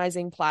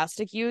demonizing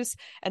plastic use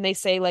and they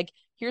say like,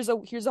 here's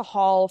a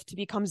haul to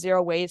become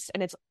zero waste,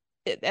 and it's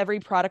every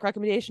product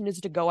recommendation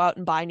is to go out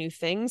and buy new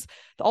things.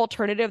 The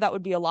alternative that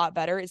would be a lot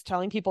better is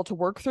telling people to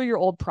work through your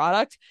old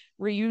product,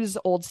 reuse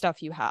old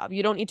stuff you have.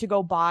 You don't need to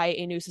go buy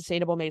a new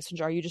sustainable mason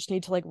jar. You just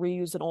need to like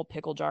reuse an old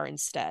pickle jar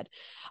instead.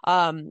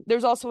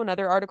 There's also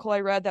another article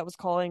I read that was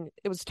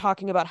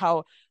talking about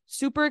how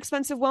super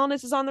expensive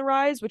wellness is on the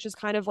rise, which is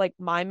kind of like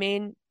my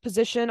main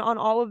position on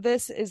all of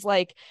this is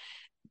like,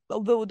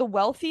 the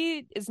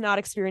wealthy is not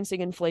experiencing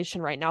inflation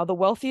right now. The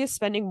wealthy is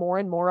spending more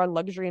and more on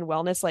luxury and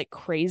wellness like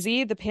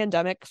crazy. The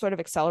pandemic sort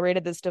of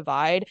accelerated this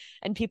divide,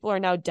 and people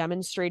are now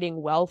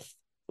demonstrating wealth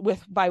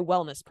by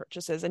wellness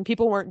purchases, and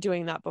people weren't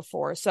doing that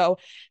before. So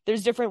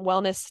there's different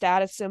wellness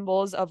status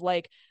symbols of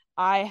like,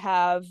 I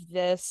have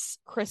this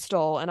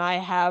crystal and I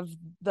have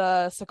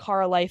the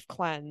Sakara Life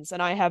Cleanse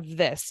and I have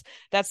this.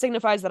 That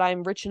signifies that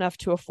I'm rich enough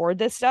to afford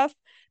this stuff.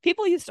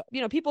 People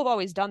have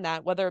always done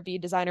that, whether it be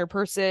designer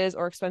purses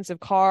or expensive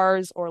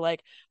cars or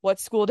like what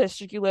school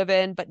district you live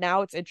in. But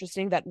now it's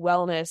interesting that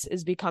wellness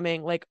is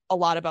becoming like a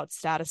lot about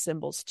status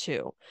symbols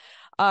too.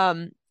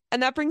 And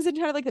that brings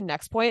into kind of like the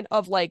next point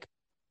of like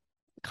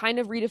kind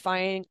of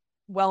redefining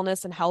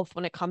wellness and health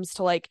when it comes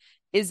to like,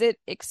 is it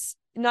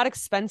not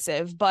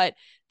expensive, but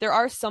there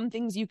are some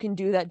things you can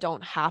do that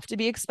don't have to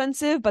be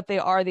expensive, but they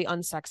are the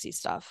unsexy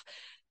stuff.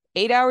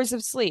 8 hours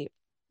of sleep,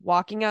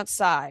 walking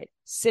outside,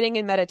 sitting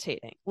and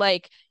meditating.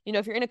 Like,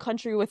 if you're in a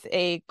country with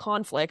a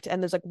conflict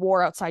and there's like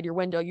war outside your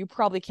window, you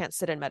probably can't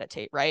sit and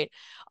meditate, right?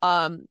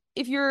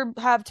 If you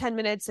have 10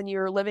 minutes and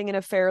you're living in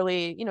a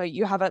fairly,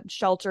 you have a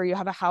shelter, you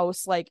have a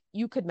house, like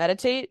you could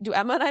meditate. Do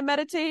Emma and I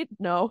meditate?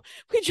 No.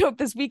 We joke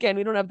this weekend,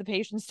 we don't have the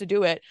patience to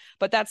do it,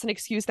 but that's an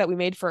excuse that we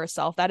made for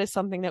ourselves. That is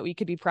something that we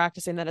could be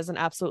practicing. That is an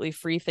absolutely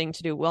free thing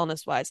to do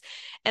wellness wise.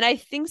 And I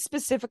think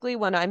specifically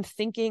when I'm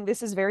thinking,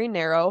 this is very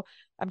narrow,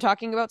 I'm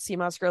talking about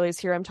CMOS girlies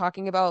here. I'm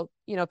talking about,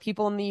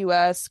 people in the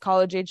US,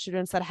 college age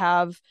students that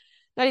have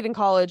not even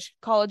college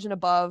and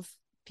above,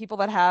 people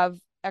that have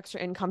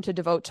extra income to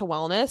devote to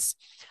wellness.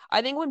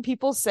 I think when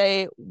people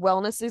say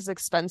wellness is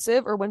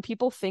expensive, or when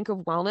people think of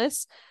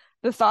wellness,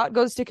 the thought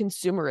goes to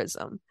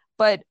consumerism.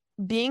 But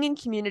being in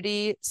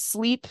community,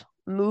 sleep,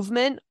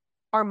 movement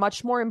are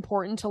much more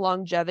important to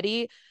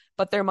longevity,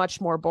 but they're much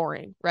more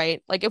boring,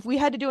 right? Like if we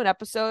had to do an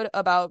episode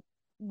about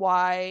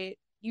why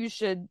you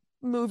should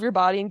move your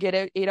body and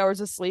get 8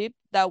 hours of sleep,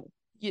 that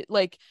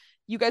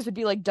you guys would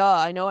be like, duh,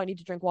 I know I need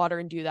to drink water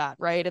and do that,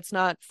 right? It's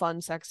not fun,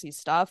 sexy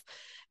stuff.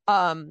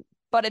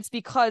 But it's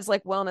because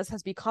like wellness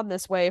has become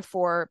this way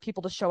for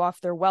people to show off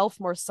their wealth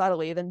more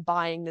subtly than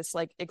buying this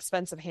like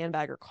expensive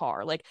handbag or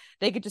car. Like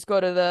they could just go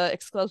to the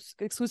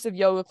exclusive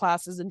yoga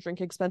classes and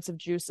drink expensive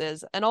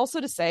juices. And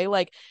also to say,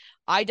 like,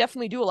 I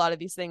definitely do a lot of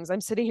these things.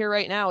 I'm sitting here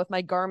right now with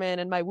my Garmin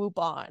and my Whoop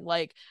on.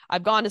 Like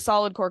I've gone to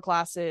solid core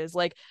classes.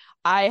 Like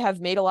I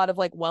have made a lot of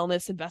like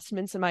wellness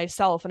investments in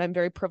myself, and I'm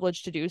very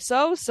privileged to do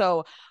so.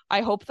 So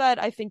I hope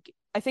that I think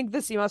the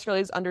CMOS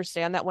girlies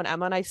understand that when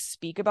Emma and I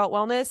speak about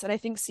wellness, and I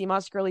think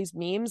CMOS girlies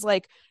memes,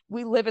 like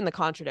we live in the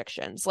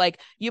contradictions. Like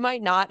you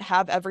might not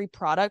have every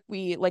product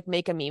we like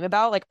make a meme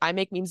about. Like I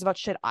make memes about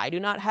shit I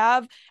do not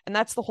have. And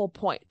that's the whole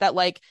point, that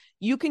like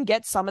you can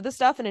get some of the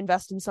stuff and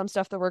invest in some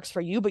stuff that works for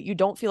you, but you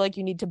don't feel like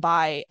you need to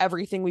buy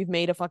everything we've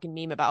made a fucking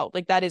meme about.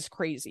 Like that is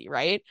crazy,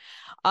 right?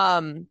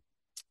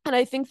 And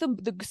I think the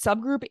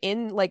subgroup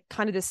in like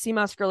kind of the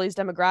CMOS girlies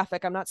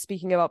demographic, I'm not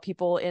speaking about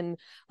people in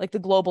like the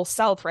global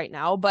South right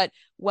now, but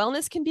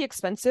wellness can be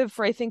expensive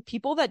for, I think,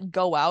 people that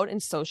go out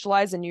and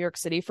socialize in New York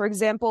City, for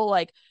example.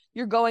 Like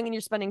you're going and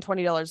you're spending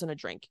 $20 on a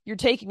drink, you're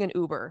taking an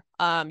Uber,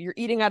 you're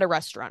eating at a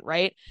restaurant,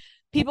 right?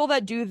 People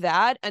that do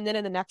that, and then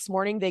in the next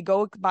morning, they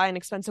go buy an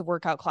expensive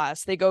workout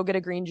class, they go get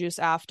a green juice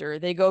after,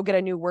 they go get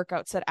a new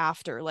workout set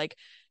after. Like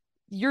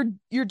you're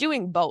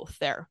doing both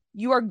there.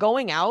 You are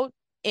going out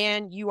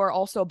and you are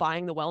also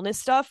buying the wellness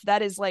stuff.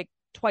 That is like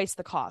twice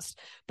the cost.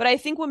 But I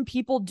think when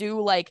people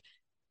do, like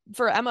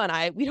for Emma and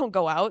I, we don't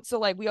go out. So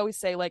like we always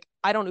say like,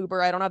 I don't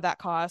Uber, I don't have that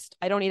cost.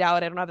 I don't eat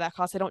out, I don't have that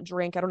cost. I don't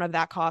drink, I don't have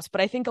that cost.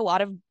 But I think a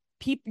lot of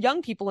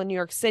young people in New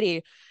York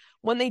City,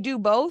 When they do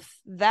both,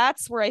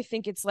 that's where I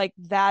think it's like,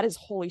 that is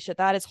holy shit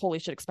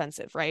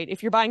expensive, right?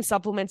 If you're buying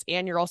supplements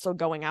and you're also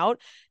going out,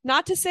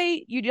 not to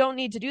say you don't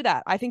need to do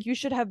that. I think you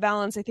should have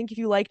balance. I think if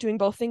you like doing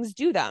both things,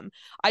 do them.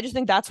 I just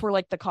think that's where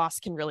like the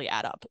cost can really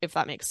add up, if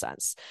that makes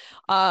sense.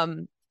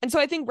 And so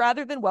I think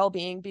rather than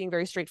well-being being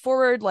very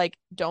straightforward, like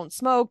don't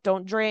smoke,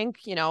 don't drink,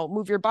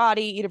 move your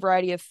body, eat a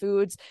variety of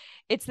foods,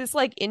 it's this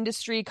like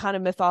industry kind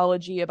of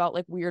mythology about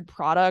like weird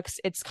products.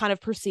 It's kind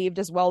of perceived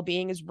as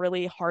well-being is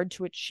really hard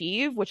to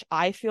achieve, which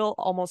I feel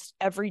almost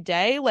every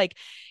day. Like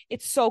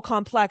it's so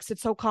complex,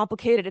 it's so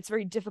complicated, it's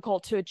very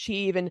difficult to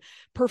achieve and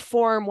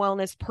perform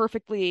wellness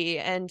perfectly.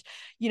 And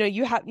you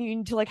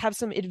need to like have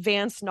some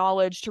advanced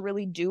knowledge to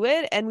really do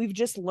it. And we've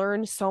just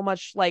learned so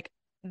much, like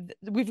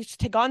we've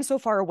gone so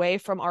far away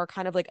from our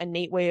kind of like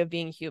innate way of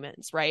being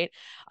humans, right?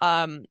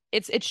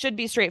 It should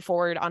be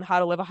straightforward on how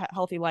to live a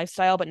healthy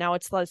lifestyle, but now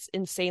it's this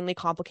insanely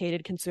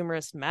complicated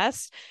consumerist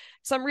mess.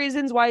 Some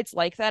reasons why it's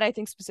like that, I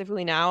think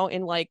specifically now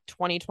in like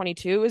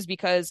 2022, is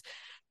because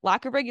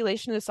lack of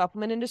regulation in the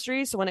supplement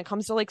industry. So when it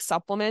comes to like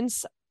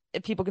supplements,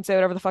 people can say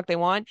whatever the fuck they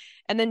want.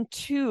 And then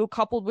two,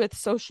 coupled with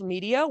social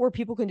media, where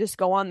people can just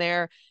go on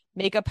there,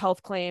 make up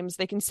health claims.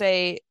 They can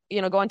say,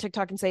 go on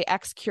TikTok and say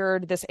X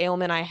cured this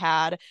ailment I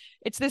had.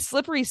 It's this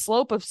slippery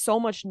slope of so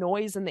much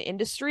noise in the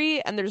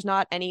industry, and there's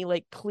not any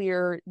like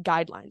clear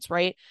guidelines,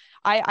 right?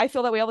 I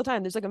feel that way all the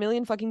time. There's like a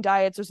million fucking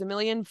diets. There's a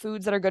million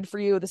foods that are good for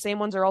you. The same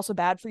ones are also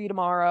bad for you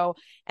tomorrow.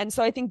 And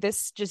so I think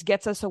this just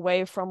gets us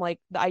away from like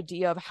the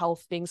idea of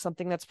health being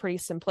something that's pretty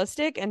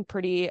simplistic and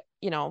pretty,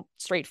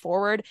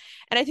 straightforward.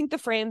 And I think the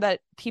frame that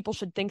people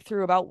should think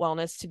through about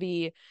wellness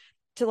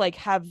to like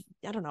have,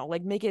 I don't know,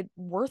 like make it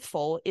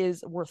worthwhile.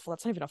 That's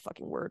not even a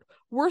fucking word.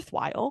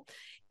 Worthwhile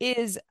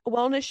is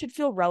wellness should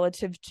feel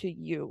relative to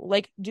you.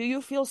 Like, do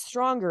you feel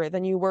stronger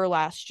than you were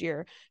last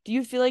year? Do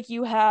you feel like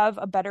you have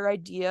a better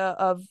idea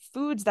of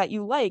foods that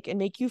you like and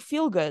make you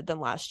feel good than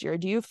last year?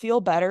 Do you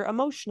feel better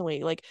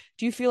emotionally? Like,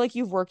 do you feel like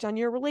you've worked on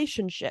your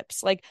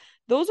relationships? Like,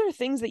 those are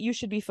things that you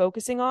should be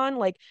focusing on.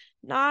 Like,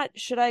 not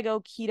should I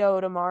go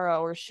keto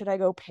tomorrow or should I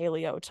go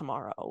paleo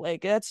tomorrow?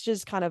 Like, that's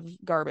just kind of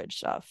garbage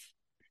stuff.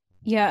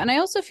 Yeah, and I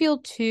also feel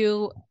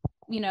too,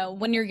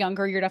 when you're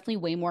younger, you're definitely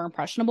way more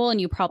impressionable, and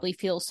you probably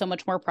feel so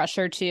much more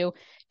pressure to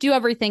do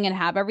everything and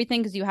have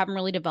everything because you haven't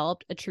really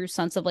developed a true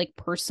sense of like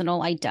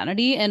personal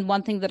identity. And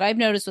one thing that I've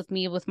noticed with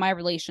me, with my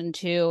relation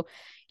to,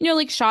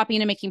 like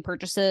shopping and making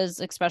purchases,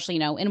 especially,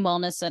 in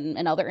wellness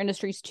and other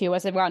industries too,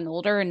 as I've gotten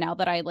older, and now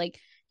that I like,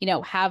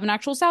 have an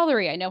actual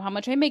salary, I know how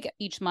much I make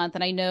each month,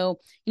 and I know,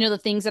 the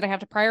things that I have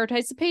to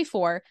prioritize to pay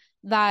for,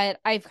 that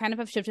I've kind of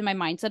have shifted my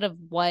mindset of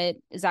what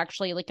is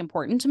actually like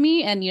important to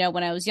me. And,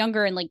 when I was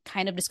younger and like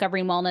kind of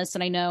discovering wellness,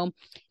 and I know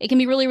it can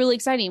be really, really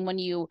exciting when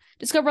you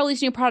discover all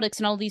these new products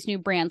and all these new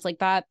brands, like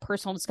that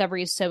personal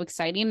discovery is so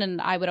exciting. And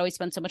I would always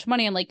spend so much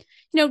money on like,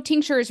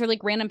 tinctures or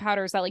like random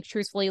powders that like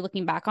truthfully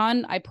looking back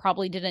on, I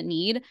probably didn't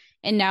need.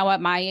 And now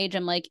at my age,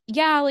 I'm like,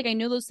 yeah, like I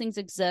know those things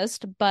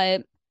exist,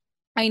 but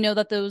I know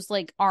that those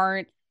like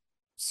aren't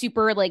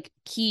super like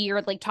key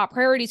or like top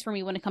priorities for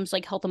me when it comes to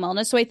like health and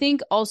wellness. So I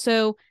think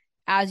also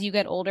as you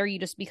get older, you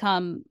just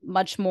become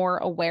much more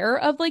aware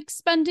of like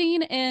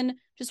spending and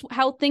just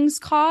how things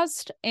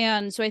cost.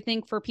 And so I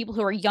think for people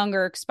who are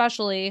younger,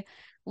 especially,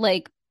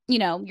 like,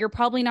 you're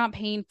probably not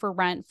paying for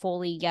rent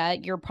fully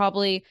yet. You're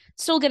probably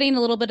still getting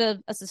a little bit of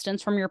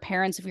assistance from your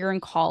parents if you're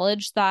in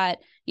college, that,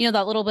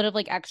 that little bit of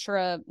like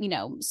extra,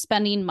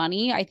 spending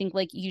money. I think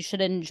like you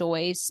should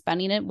enjoy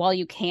spending it while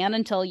you can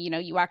until,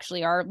 you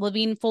actually are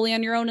living fully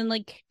on your own and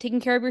like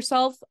taking care of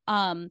yourself.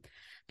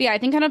 But yeah, I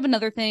think kind of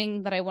another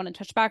thing that I want to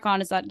touch back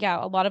on is that,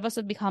 yeah, a lot of us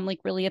have become like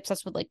really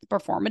obsessed with like the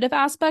performative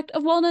aspect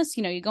of wellness.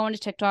 You go into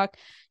TikTok,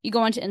 you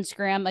go into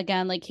Instagram,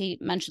 again, like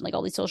Kate mentioned, like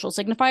all these social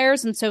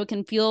signifiers. And so it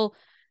can feel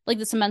like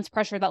this immense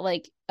pressure that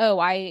like, oh,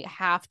 I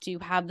have to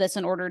have this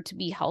in order to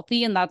be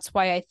healthy. And that's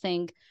why I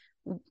think,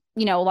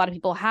 a lot of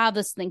people have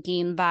this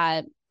thinking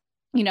that,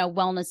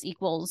 wellness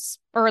equals,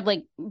 or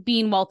like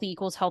being wealthy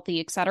equals healthy,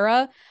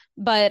 etc.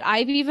 But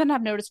I've even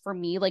have noticed for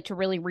me, like to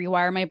really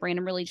rewire my brain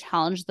and really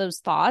challenge those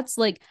thoughts,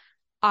 like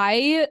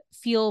I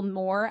feel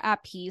more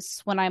at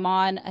peace when I'm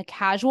on a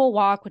casual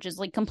walk, which is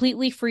like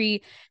completely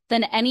free,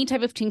 than any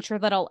type of tincture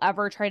that I'll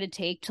ever try to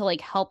take to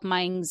like help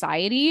my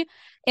anxiety.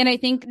 And I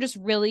think just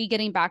really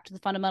getting back to the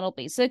fundamental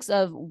basics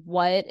of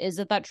what is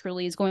it that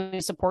truly is going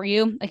to support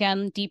you.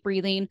 Again, deep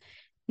breathing,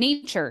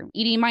 nature,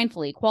 eating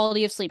mindfully,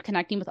 quality of sleep,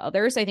 connecting with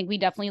others. I think we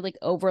definitely like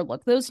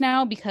overlook those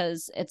now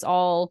because it's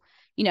all,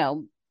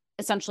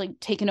 essentially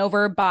taken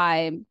over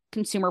by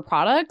consumer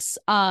products.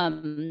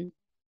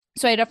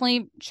 So I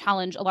definitely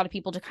challenge a lot of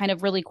people to kind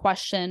of really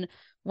question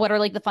what are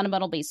like the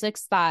fundamental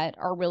basics that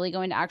are really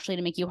going to actually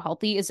to make you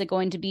healthy. Is it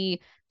going to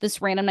be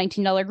this random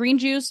 $19 green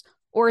juice,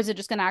 or is it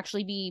just going to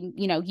actually be,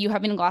 you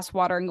having a glass of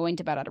water and going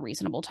to bed at a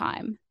reasonable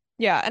time?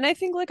 Yeah, and I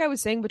think like I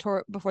was saying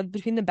before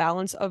between the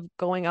balance of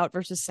going out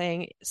versus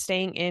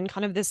staying in,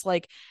 kind of this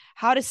like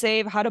how to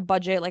save, how to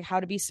budget, like how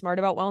to be smart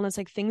about wellness,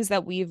 like things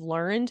that we've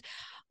learned.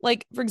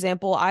 Like, for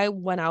example, I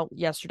went out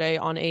yesterday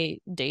on a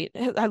date.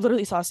 I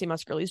literally saw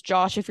CMS girlies.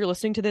 Josh, if you're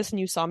listening to this and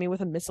you saw me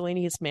with a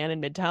miscellaneous man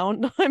in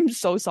Midtown, I'm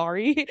so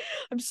sorry.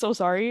 I'm so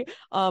sorry.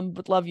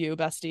 But love you,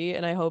 bestie.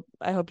 And I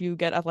hope you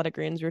get athletic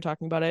greens. We were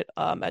talking about it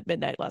at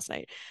midnight last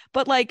night.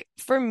 But like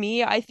for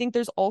me, I think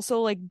there's also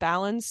like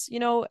balance. You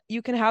know,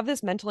 you can have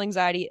this mental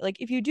anxiety.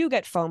 Like if you do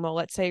get FOMO,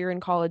 let's say you're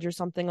in college or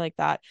something like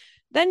that,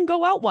 then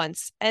go out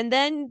once. And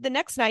then the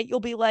next night you'll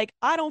be like,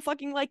 I don't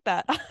fucking like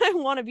that. I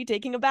want to be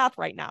taking a bath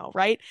right now.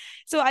 Right.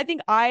 So I think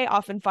I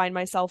often find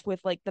myself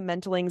with like the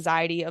mental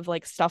anxiety of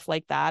like stuff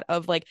like that,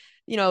 of like,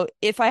 you know,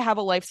 if I have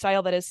a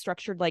lifestyle that is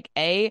structured like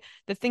the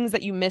things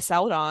that you miss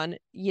out on,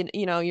 you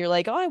know, you're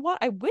like, oh,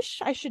 I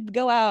wish I should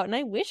go out and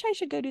I wish I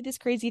should go do this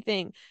crazy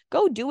thing.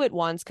 Go do it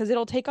once because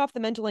it'll take off the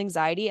mental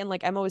anxiety. And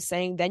like Emma was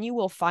saying, then you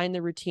will find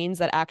the routines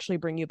that actually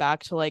bring you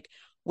back to like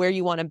where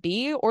you want to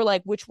be or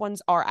like which ones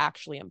are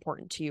actually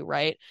important to you,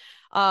 right?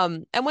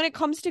 And when it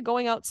comes to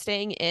going out,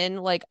 staying in,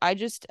 like I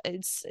just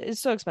it's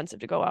so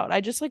expensive to go out.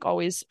 I just like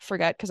always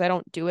forget because I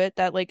don't do it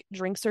that like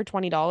drinks are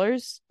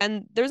 $20.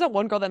 And there's that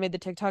one girl that made the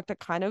TikTok that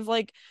kind of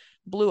like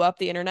blew up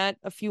the internet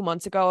a few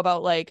months ago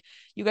about like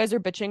you guys are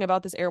bitching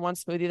about this Air One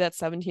smoothie that's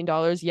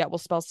 $17 yet we'll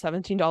spell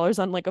 $17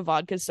 on like a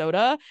vodka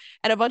soda,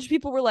 and a bunch of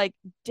people were like,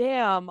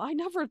 damn, I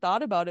never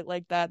thought about it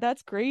like that,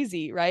 that's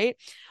crazy, right?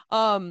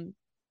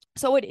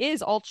 So it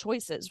is all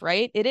choices,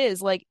 right? It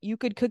is like you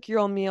could cook your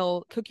own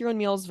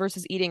meals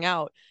versus eating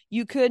out.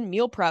 You could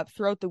meal prep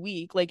throughout the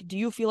week. Like, do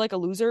you feel like a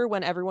loser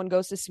when everyone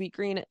goes to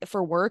Sweetgreen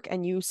for work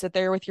and you sit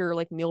there with your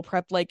like meal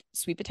prep like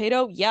sweet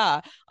potato?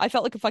 Yeah, I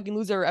felt like a fucking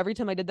loser every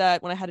time I did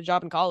that when I had a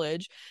job in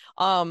college.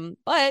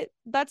 But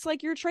that's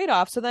like your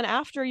trade-off. So then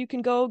after you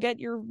can go get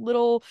your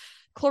little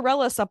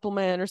chlorella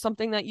supplement or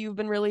something that you've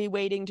been really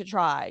waiting to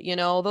try. You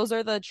know, those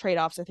are the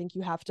trade-offs I think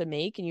you have to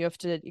make, and you have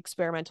to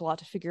experiment a lot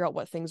to figure out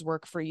what things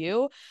work for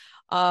you.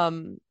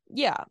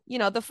 Yeah, you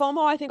know, the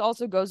FOMO I think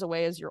also goes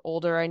away as you're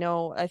older.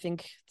 I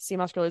think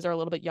CMOS girlies are a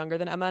little bit younger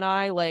than Emma and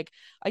I. Like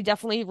I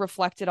definitely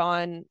reflected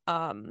on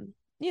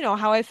you know,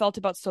 how I felt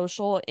about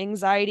social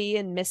anxiety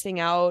and missing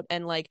out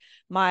and like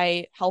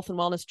my health and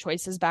wellness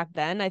choices back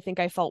then. I think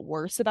I felt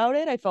worse about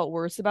it. I felt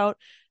worse about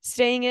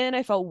staying in.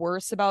 I felt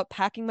worse about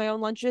packing my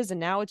own lunches. And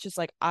now it's just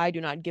like, I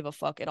do not give a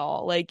fuck at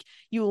all. Like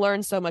you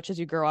learn so much as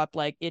you grow up.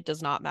 Like it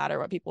does not matter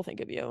what people think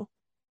of you.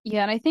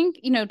 Yeah, and I think,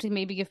 to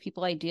maybe give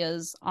people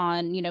ideas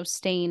on,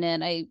 staying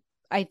in,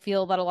 I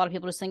feel that a lot of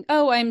people just think,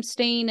 oh, I'm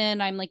staying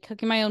in, I'm like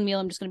cooking my own meal,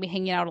 I'm just going to be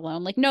hanging out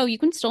alone. Like, no, you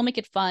can still make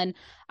it fun.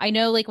 I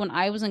know, like, when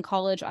I was in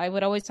college, I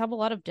would always have a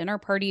lot of dinner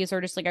parties, or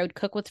just like I would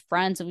cook with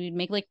friends and we'd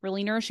make like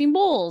really nourishing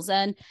bowls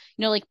and,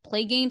 like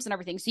play games and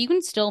everything. So you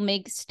can still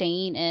make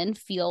staying in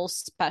feel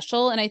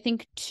special. And I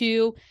think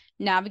too,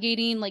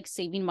 navigating like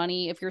saving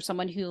money, if you're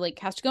someone who like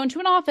has to go into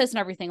an office and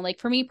everything, like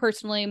for me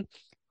personally,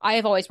 I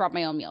have always brought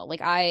my own meal. Like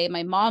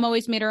my mom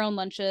always made her own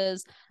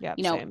lunches. Yeah,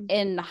 same.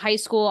 In high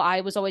school,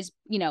 I was always,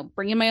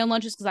 bringing my own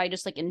lunches because I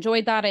just like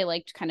enjoyed that. I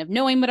liked kind of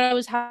knowing what I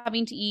was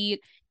having to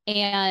eat.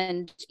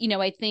 And,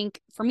 I think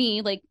for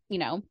me, like,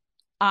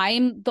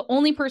 I'm the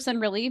only person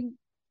really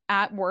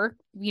at work,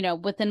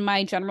 within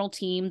my general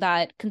team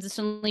that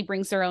consistently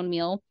brings their own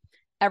meal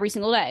every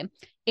single day.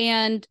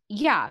 And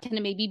yeah, can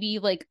it maybe be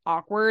like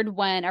awkward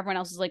when everyone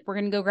else is like, we're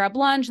going to go grab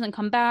lunch and then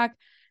come back?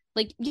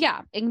 Like,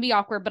 yeah, it can be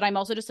awkward, but I'm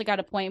also just like at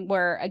a point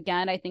where,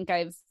 again, I think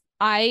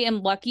I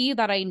am lucky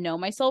that I know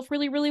myself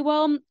really, really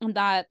well, and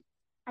that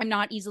I'm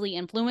not easily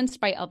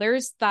influenced by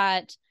others,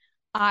 that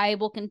I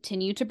will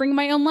continue to bring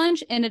my own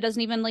lunch and it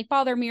doesn't even like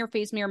bother me or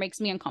faze me or makes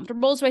me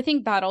uncomfortable. So I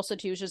think that also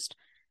too is just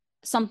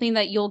something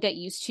that you'll get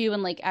used to.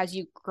 And like, as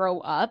you grow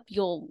up,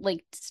 you'll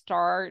like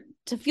start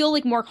to feel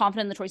like more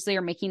confident in the choices that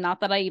you're making.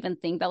 Not that I even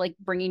think that like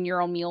bringing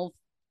your own meal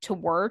to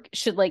work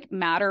should like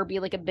matter, be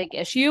like a big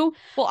issue.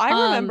 Well,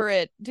 I remember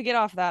it, to get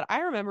off that,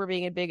 I remember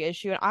being a big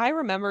issue, and I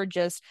remember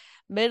just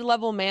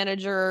mid-level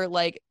manager,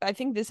 like I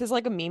think this is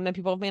like a meme that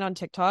people have made on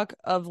TikTok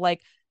of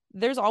like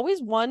there's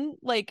always one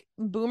like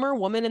boomer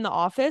woman in the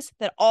office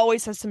that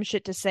always has some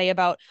shit to say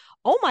about,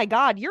 oh my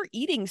God, you're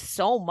eating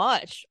so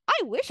much.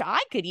 I wish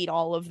I could eat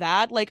all of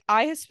that. Like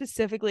I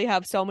specifically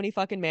have so many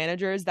fucking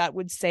managers that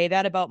would say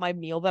that about my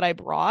meal that I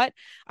brought.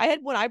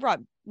 When I brought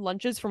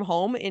lunches from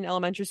home in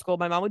elementary school,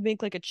 my mom would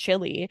make like a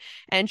chili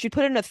and she'd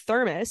put it in a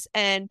thermos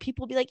and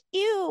people would be like,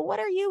 ew, what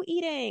are you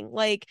eating?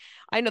 Like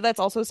I know that's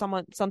also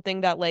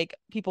something that like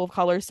people of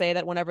color say,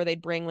 that whenever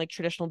they'd bring like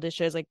traditional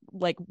dishes,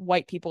 like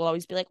white people would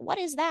always be like, what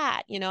is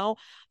that?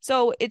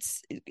 So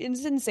it's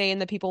insane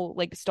that people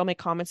like still make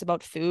comments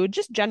about food,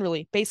 just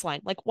generally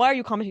baseline. Like, why are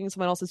you commenting on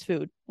someone else's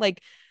food?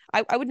 Like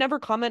I would never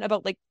comment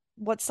about like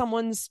what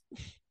someone's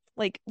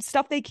like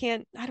stuff they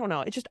can't. I don't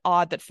know, it's just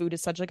odd that food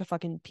is such like a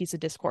fucking piece of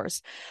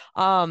discourse.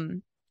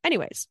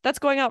 Anyways, that's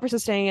going out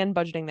versus staying in,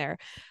 budgeting there.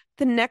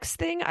 The next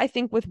thing I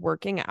think with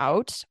working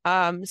out,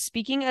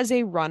 speaking as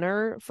a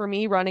runner, for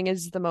me, running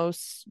is the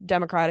most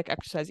democratic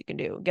exercise you can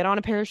do. Get on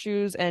a pair of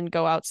shoes and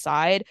go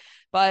outside.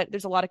 But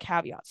there's a lot of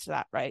caveats to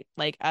that, right?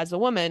 Like as a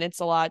woman, it's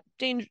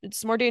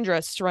more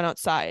dangerous to run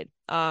outside,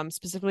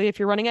 specifically if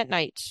you're running at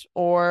night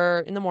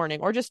or in the morning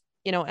or just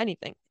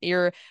anything.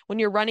 When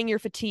you're running, you're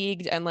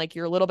fatigued and like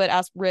you're a little bit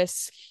at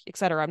risk,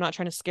 etc. I'm not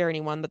trying to scare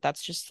anyone, but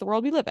that's just the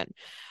world we live in.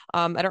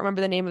 I don't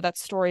remember the name of that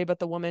story, but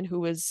the woman who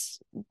was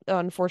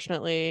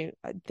unfortunately,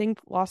 I think,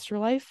 lost her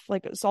life,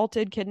 like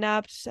assaulted,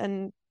 kidnapped,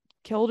 and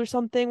killed or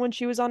something when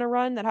she was on a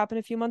run. That happened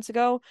a few months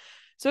ago.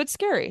 So it's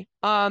scary.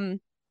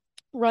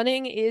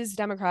 Running is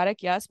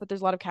democratic, yes, but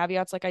there's a lot of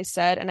caveats, like I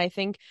said. And I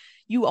think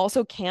you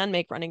also can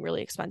make running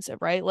really expensive,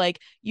 right? Like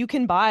you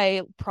can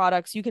buy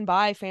products, you can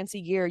buy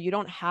fancy gear. You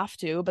don't have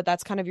to, but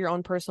that's kind of your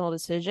own personal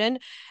decision.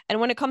 And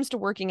when it comes to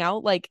working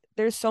out, like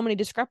there's so many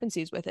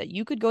discrepancies with it.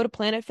 You could go to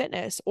Planet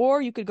Fitness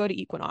or you could go to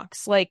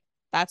Equinox. Like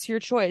that's your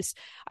choice.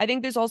 I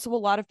think there's also a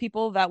lot of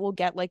people that will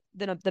get like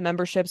the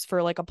memberships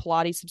for like a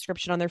Pilates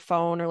subscription on their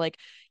phone, or like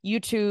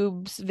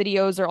YouTube's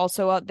videos are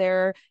also out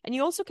there. And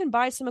you also can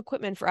buy some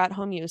equipment for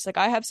at-home use. Like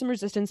I have some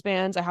resistance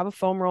bands, I have a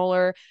foam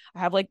roller, I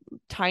have like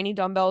tiny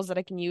dumbbells that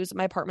I can use in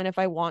my apartment if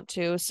I want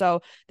to.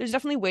 So there's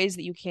definitely ways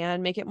that you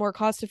can make it more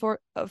cost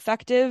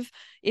effective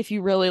if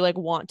you really like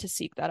want to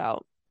seek that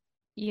out.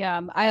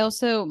 Yeah, I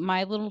also,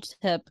 my little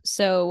tip.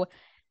 So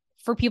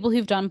for people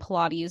who've done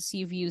Pilates,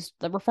 you've used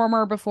the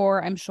reformer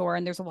before, I'm sure,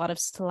 and there's a lot of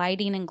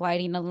sliding and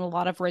gliding and a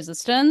lot of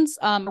resistance.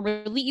 A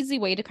really easy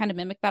way to kind of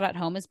mimic that at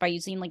home is by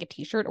using like a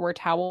t-shirt or a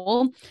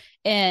towel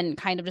and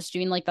kind of just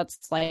doing like that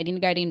sliding,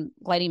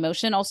 gliding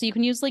motion. Also, you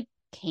can use like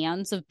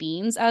cans of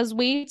beans as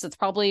weights. It's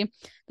probably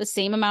the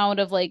same amount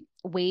of like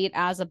weight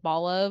as a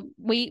ball of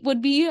weight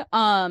would be.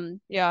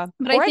 Yeah.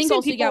 But I think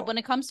also, yeah, when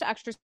it comes to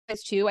exercise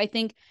too, I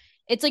think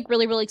it's like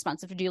really, really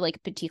expensive to do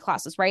like PT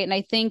classes, right? And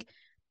I think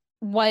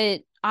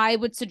what I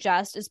would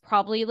suggest is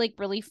probably like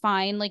really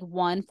find like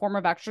one form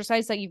of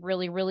exercise that you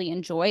really, really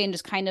enjoy and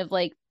just kind of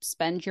like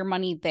spend your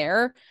money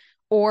there.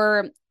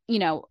 Or,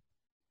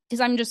 because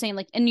I'm just saying,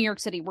 like in New York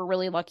City, we're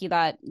really lucky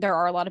that there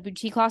are a lot of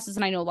boutique classes.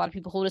 And I know a lot of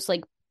people who just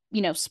like,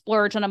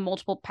 splurge on a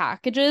multiple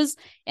packages,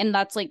 and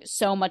that's like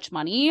so much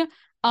money.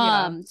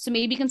 So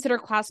maybe consider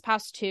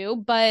ClassPass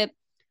too. But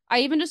I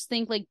even just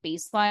think like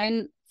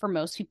baseline for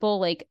most people,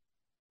 like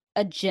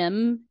a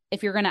gym,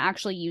 if you're going to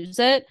actually use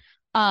it.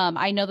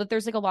 I know that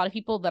there's like a lot of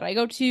people that I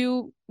go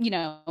to,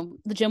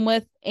 the gym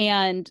with,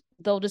 and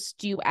they'll just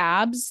do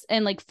abs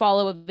and like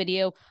follow a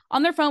video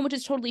on their phone, which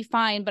is totally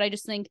fine. But I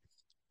just think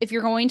if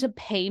you're going to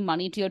pay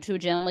money to go to a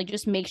gym, like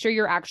just make sure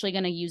you're actually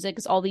going to use it,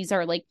 because all these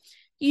are like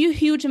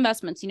huge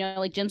investments,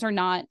 like gyms are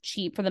not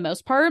cheap for the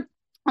most part,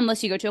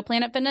 unless you go to a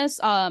Planet Fitness.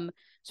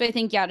 So I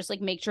think, yeah, just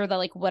like make sure that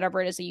like whatever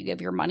it is that you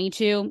give your money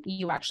to,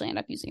 you actually end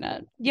up using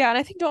it. Yeah. And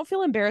I think don't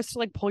feel embarrassed to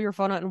like pull your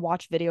phone out and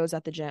watch videos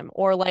at the gym,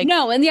 or like,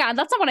 no. And yeah,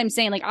 that's not what I'm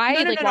saying. Like I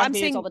watch I'm videos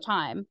saying, all the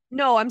time.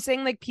 No, I'm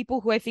saying like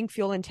people who I think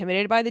feel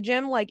intimidated by the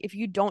gym. Like if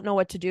you don't know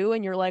what to do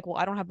and you're like, well,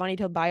 I don't have money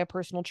to buy a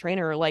personal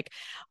trainer. Like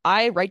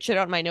I write shit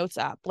out in my notes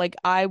app. Like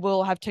I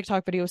will have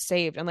TikTok videos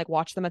saved and like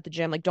watch them at the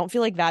gym. Like don't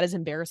feel like that is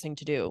embarrassing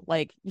to do.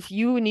 Like if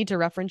you need to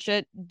reference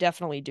shit,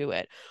 definitely do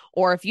it.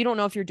 Or if you don't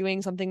know if you're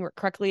doing something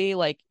correctly,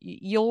 like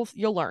you'll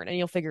learn and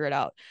you'll figure it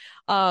out.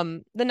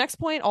 The next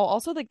point,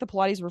 also like the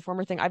Pilates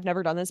reformer thing. I've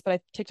never done this, but I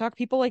TikTok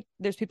people, like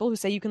there's people who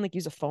say you can like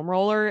use a foam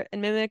roller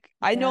and mimic.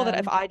 I know that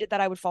if I did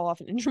that, I would fall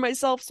off and injure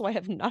myself. So I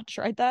have not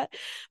tried that,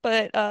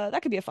 but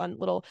that could be a fun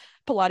little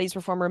Pilates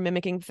reformer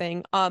mimicking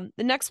thing. The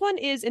next one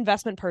is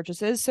investment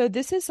purchases. So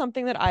this is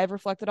something that I've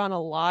reflected on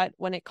a lot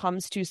when it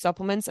comes to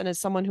supplements, and as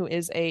someone who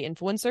is a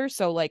influencer.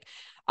 So like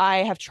I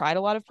have tried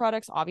a lot of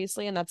products,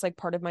 obviously, and that's like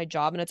part of my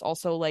job. And it's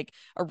also like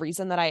a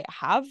reason that I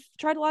have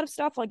tried a lot of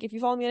stuff. Like if you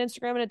follow me on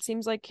Instagram, and it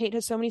seems like Kate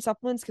has so many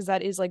supplements, because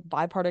that is like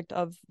byproduct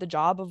of the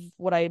job of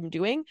what I am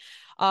doing.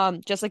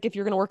 Just like if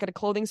you're going to work at a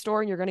clothing store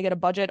and you're going to get a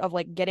budget of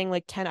like getting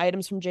like 10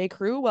 items from J.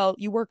 Crew, well,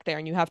 you work there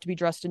and you have to be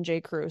dressed in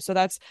J. Crew. So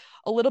that's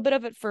a little bit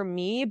of it for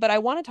me. But I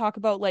want to talk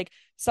about like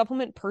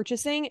supplement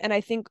purchasing, and I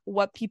think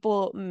what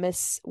people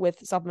miss with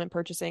supplement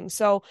purchasing.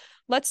 So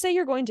let's say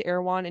you're going to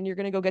Erewhon and you're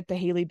going to go get the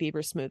Hailey Bieber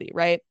smoothie,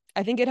 right?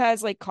 I think it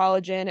has like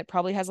collagen. It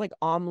probably has like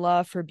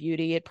amla for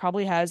beauty. It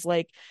probably has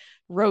like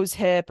rose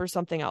hip or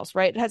something else,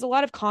 right? It has a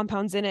lot of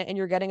compounds in it, and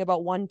you're getting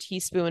about 1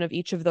 teaspoon of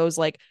each of those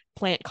like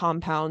plant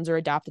compounds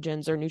or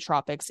adaptogens or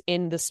nootropics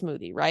in the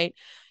smoothie, right?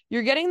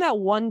 You're getting that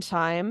one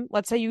time.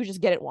 Let's say you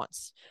just get it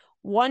once.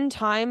 One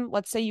time,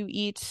 let's say you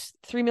eat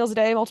 3 meals a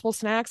day, multiple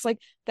snacks, like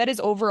that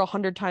is over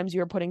 100 times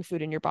you're putting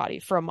food in your body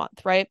for a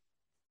month, right?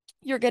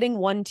 You're getting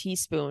 1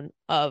 teaspoon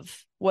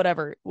of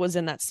whatever was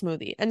in that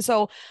smoothie. And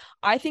so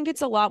I think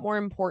it's a lot more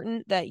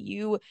important that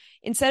you,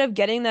 instead of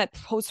getting that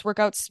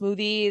post-workout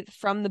smoothie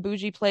from the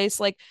bougie place,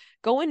 like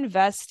go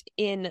invest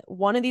in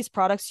one of these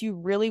products you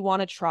really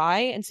want to try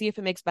and see if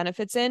it makes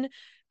benefits in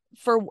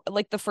for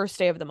like the first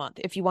day of the month.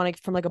 If you want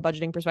to, from like a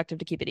budgeting perspective,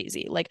 to keep it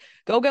easy, like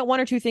go get 1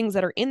 or 2 things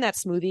that are in that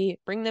smoothie,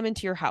 bring them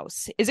into your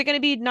house. Is it going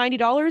to be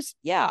 $90?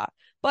 Yeah.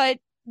 But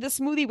the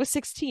smoothie was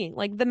 16.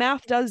 Like the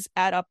math does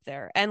add up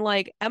there. And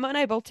like Emma and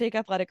I both take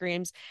Athletic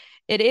Greens.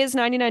 It is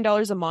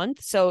 $99 a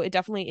month. So it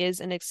definitely is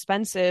an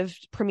expensive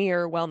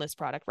premier wellness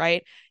product,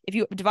 right? If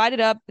you divide it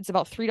up, it's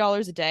about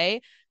 $3 a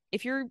day.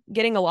 If you're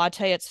getting a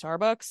latte at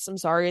Starbucks, I'm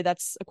sorry,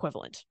 that's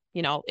equivalent.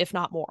 if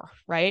not more,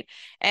 right?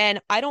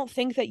 And I don't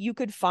think that you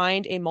could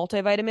find a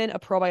multivitamin, a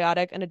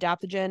probiotic, an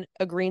adaptogen,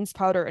 a greens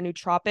powder, a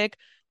nootropic,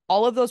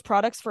 all of those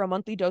products for a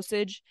monthly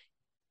dosage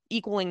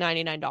equaling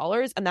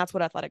 $99, and that's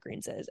what Athletic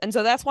Greens is. And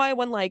so that's why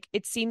when like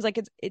it seems like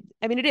it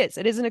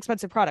is an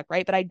expensive product,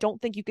 right? But I don't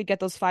think you could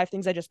get those 5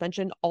 things I just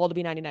mentioned all to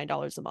be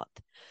 $99 a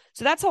month.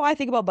 So that's how I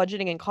think about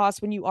budgeting and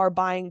costs when you are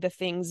buying the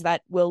things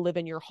that will live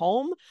in your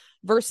home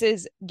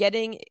versus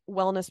getting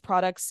wellness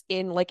products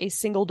in like a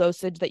single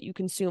dosage that you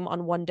consume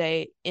on one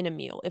day in a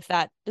meal.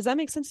 Does that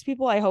make sense to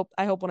people? I hope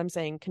what I'm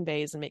saying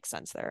conveys and makes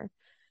sense there.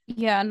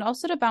 Yeah, and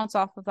also to bounce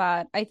off of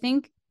that, I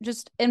think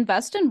just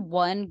invest in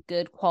one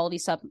good quality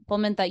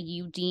supplement that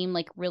you deem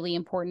like really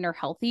important or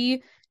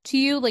healthy to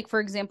you. Like, for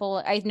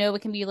example, I know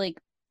it can be like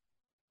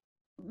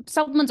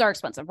supplements are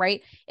expensive,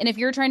 right? And if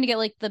you're trying to get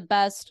like the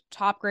best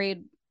top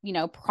grade,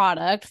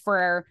 product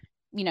for,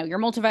 your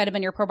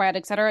multivitamin, your probiotic,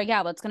 et cetera,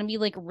 yeah, that's going to be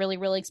like really,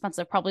 really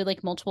expensive, probably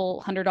like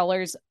multiple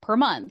 $100s per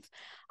month.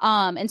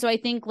 And so I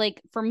think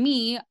like for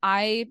me,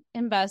 I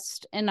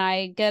invest and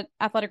I get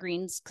Athletic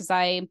Greens because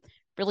I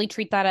really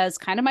treat that as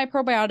kind of my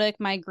probiotic,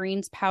 my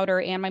greens powder,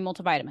 and my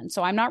multivitamin.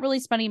 So I'm not really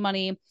spending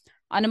money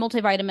on a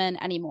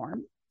multivitamin anymore.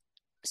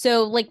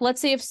 So like,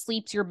 let's say if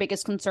sleep's your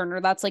biggest concern,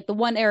 or that's like the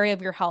one area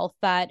of your health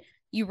that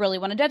you really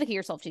want to dedicate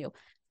yourself to,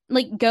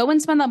 like go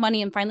and spend that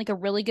money and find like a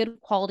really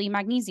good quality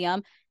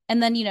magnesium.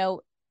 And then,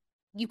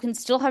 you can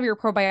still have your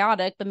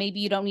probiotic, but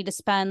maybe you don't need to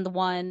spend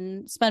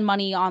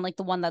money on like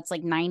the one that's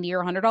like $90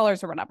 or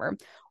 $100 or whatever.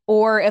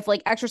 Or if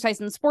like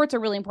exercise and sports are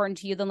really important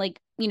to you, then like,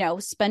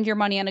 spend your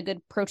money on a good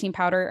protein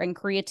powder and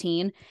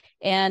creatine.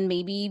 And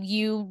maybe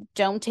you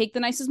don't take the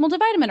nicest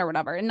multivitamin or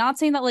whatever. And not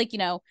saying that like,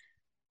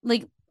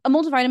 like a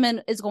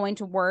multivitamin is going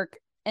to work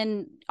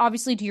and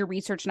obviously do your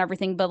research and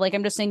everything. But like,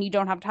 I'm just saying you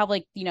don't have to have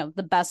like,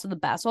 the best of the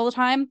best all the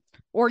time.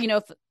 Or,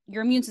 if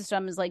your immune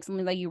system is like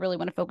something that you really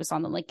want to focus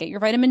on, then like get your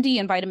vitamin D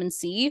and vitamin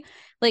C.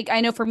 Like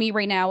I know for me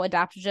right now,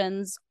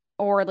 adaptogens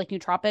or like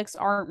nootropics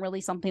aren't really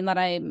something that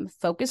I'm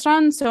focused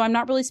on. So I'm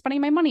not really spending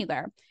my money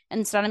there.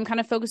 Instead, I'm kind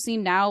of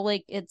focusing now,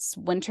 like it's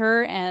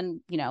winter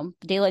and,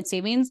 daylight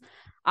savings.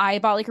 I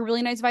bought like a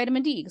really nice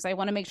vitamin D because I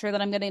want to make sure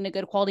that I'm getting a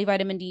good quality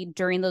vitamin D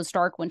during those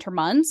dark winter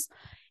months.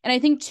 And I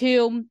think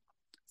too,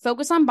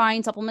 focus on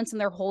buying supplements in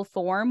their whole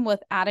form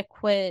with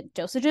adequate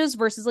dosages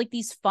versus like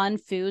these fun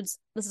foods.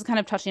 This is kind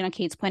of touching on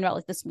Kate's point about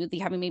like the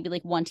smoothie having maybe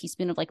like 1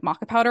 teaspoon of like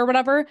maca powder or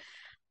whatever.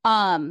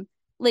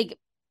 Like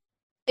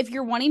if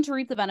you're wanting to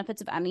reap the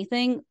benefits of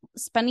anything,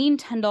 spending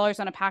 $10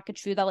 on a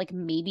packaged food that like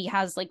maybe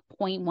has like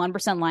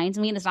 0.1% lion's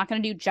mane is not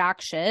going to do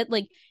jack shit.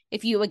 Like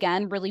if you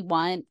again really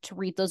want to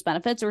reap those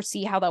benefits or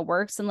see how that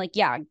works, and like,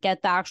 yeah,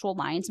 get the actual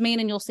lion's mane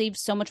and you'll save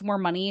so much more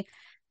money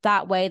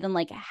that way than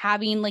like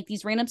having like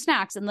these random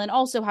snacks and then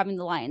also having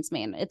the lion's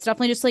mane. It's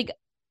definitely just like,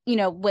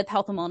 with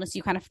health and wellness,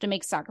 you kind of have to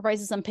make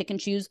sacrifices and pick and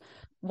choose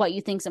what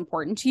you think is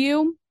important to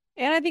you.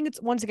 And I think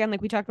it's, once again,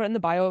 like we talked about in the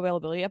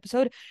bioavailability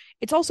episode,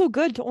 it's also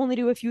good to only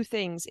do a few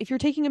things. If you're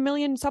taking a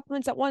million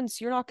supplements at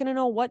once, you're not going to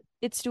know what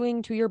it's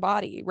doing to your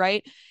body,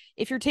 right?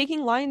 If you're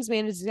taking lion's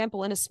mane, as an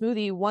example, in a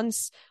smoothie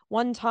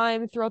one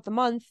time throughout the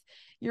month,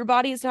 your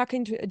body is not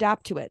going to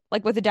adapt to it.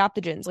 Like with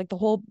adaptogens, like the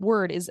whole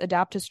word is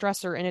adapt to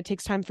stressor, and it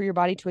takes time for your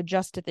body to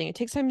adjust to things. It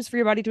takes time for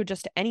your body to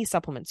adjust to any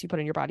supplements you put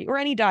in your body or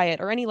any diet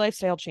or any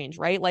lifestyle change,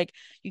 right? Like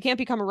you can't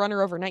become a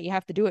runner overnight. You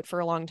have to do it for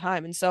a long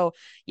time. And so,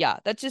 yeah,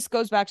 that just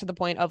goes back to the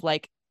point of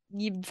like,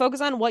 you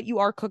focus on what you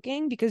are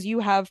cooking because you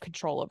have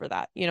control over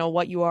that,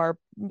 what you are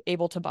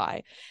able to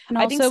buy. And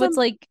also it's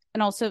like,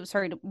 and also,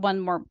 sorry, one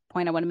more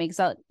point I want to make is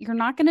that you're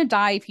not going to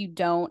die if you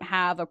don't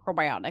have a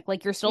probiotic.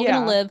 Like you're still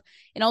going to live.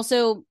 And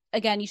also,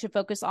 again, you should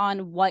focus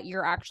on what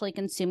you're actually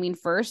consuming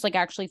first, like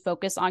actually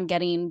focus on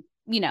getting,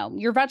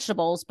 your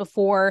vegetables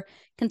before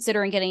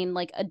considering getting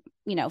like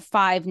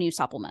 5 new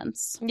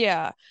supplements.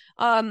 Yeah.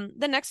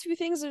 The next few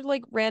things are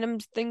like random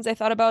things I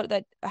thought about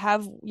that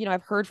have,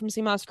 I've heard from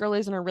CMOS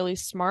girlies and are really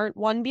smart.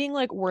 One being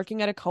like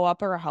working at a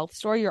co-op or a health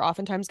store, you're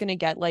oftentimes going to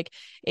get like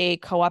a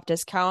co-op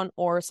discount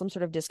or some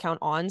sort of discount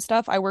on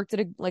stuff. I worked at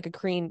a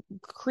clean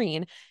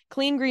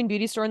green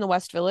beauty store in the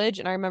West Village,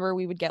 and I remember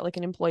we would get like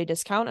an employee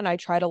discount, and I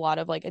tried a lot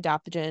of like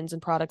adaptogens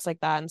and products like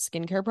that and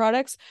skincare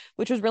products,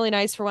 which was really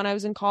nice for when I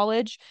was in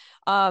college.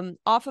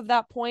 Off of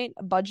that point,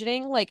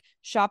 budgeting, like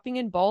shopping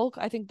in bulk,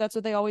 I think that's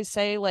what they always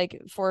say, like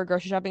for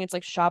grocery shopping, it's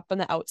like shop on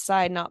the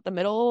outside, not the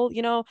middle.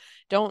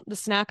 The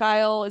snack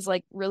aisle is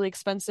like really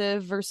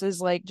expensive versus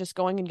like just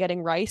going and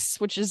getting rice,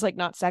 which is like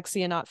not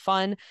sexy and not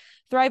fun.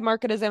 Thrive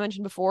Market, as I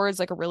mentioned before, is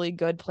like a really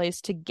good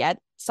place to get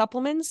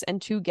supplements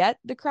and to get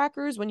the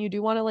crackers when you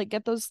do want to like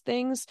get those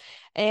things.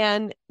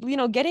 And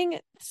getting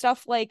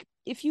stuff like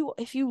if you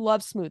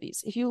love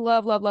smoothies, if you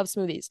love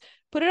smoothies,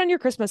 put it on your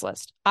Christmas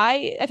list.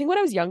 I think when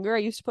I was younger, I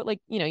used to put like,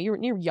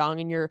 you're young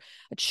and you're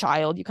a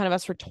child, you kind of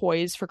ask for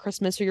toys for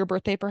Christmas or your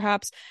birthday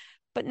perhaps.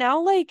 But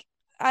now, like,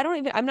 I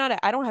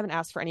haven't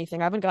asked for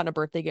anything. I haven't gotten a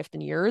birthday gift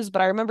in years,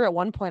 but I remember at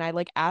one point I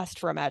like asked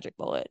for a magic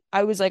bullet.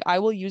 I was like, I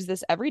will use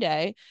this every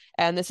day,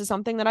 and this is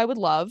something that I would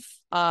love.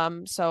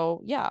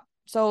 So yeah,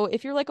 So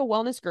if you're like a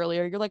wellness girly,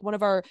 or you're like one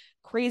of our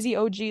crazy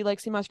OG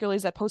like CMOS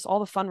girlies that posts all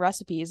the fun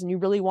recipes, and you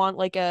really want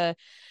like a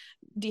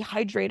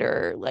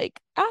dehydrator, like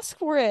ask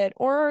for it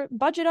or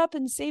budget up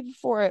and save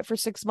for it for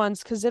 6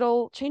 months, because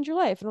it'll change your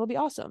life and it'll be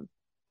awesome.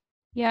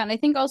 Yeah, and I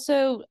think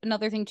also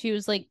another thing too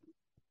is like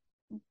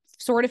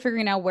sort of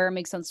figuring out where it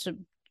makes sense to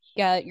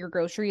get your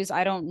groceries.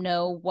 I don't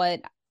know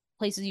what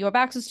places you have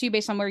access to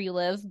based on where you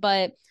live,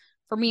 but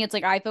for me, it's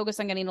like I focus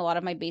on getting a lot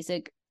of my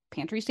basic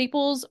pantry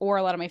staples or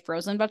a lot of my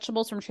frozen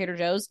vegetables from Trader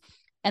Joe's,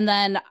 and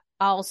then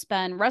I'll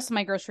spend rest of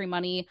my grocery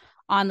money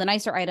on the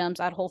nicer items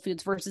at Whole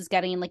Foods versus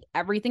getting like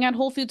everything at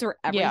Whole Foods or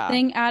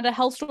everything at a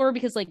health store,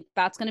 because like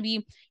that's gonna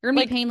be, you're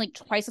gonna be paying like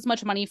twice as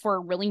much money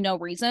for really no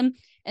reason.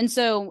 And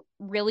so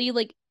really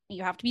like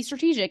you have to be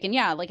strategic, and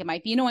yeah, like it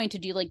might be annoying to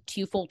do like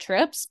 2 full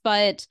trips,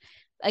 but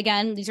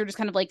again, these are just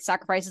kind of like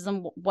sacrifices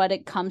and what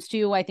it comes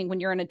to. I think when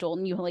you're an adult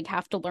and you like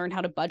have to learn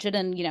how to budget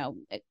and, you know,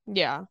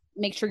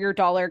 make sure your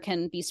dollar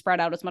can be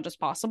spread out as much as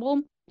possible.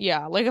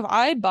 Yeah, like if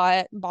I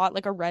bought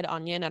like a red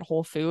onion at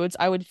Whole Foods,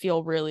 I would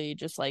feel really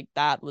just like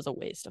that was a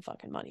waste of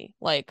fucking money.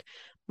 Like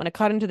I'm gonna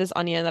cut into this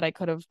onion that I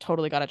could have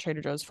totally got at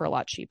Trader Joe's for a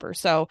lot cheaper.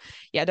 So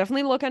yeah,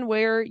 definitely look on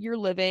where you're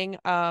living.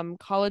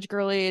 College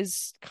girly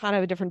is kind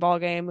of a different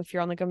ballgame if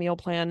you're on like a meal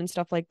plan and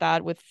stuff like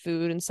that with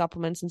food and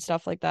supplements and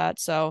stuff like that.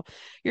 So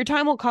your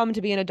time will come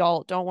to be an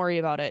adult. Don't worry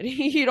about it.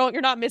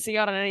 You're not missing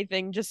out on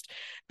anything, just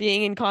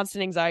being in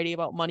constant anxiety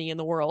about money in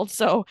the world.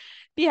 So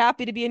be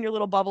happy to be in your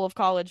little bubble of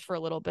college for a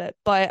little bit.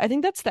 But I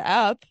think that's the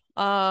app.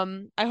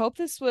 I hope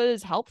this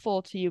was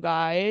helpful to you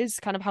guys,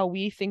 kind of how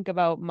we think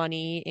about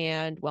money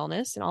and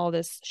wellness and all of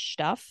this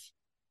stuff.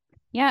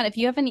 Yeah, and if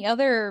you have any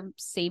other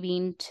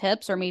saving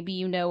tips, or maybe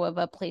you know of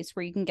a place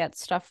where you can get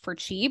stuff for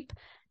cheap,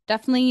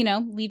 definitely, you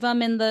know, leave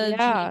them in the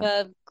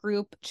Geneva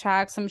group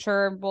chats. I'm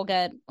sure we'll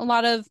get a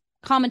lot of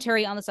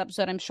commentary on this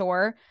episode, I'm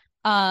sure.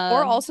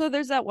 Or also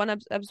there's that one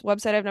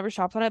website, I've never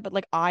shopped on it, but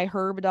like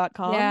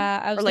iHerb.com.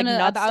 Yeah, I was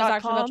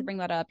actually about to bring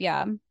that up.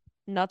 Yeah.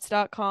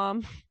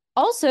 Nuts.com.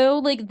 Also,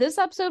 like this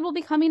episode will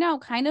be coming out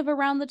kind of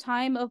around the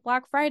time of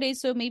Black Friday.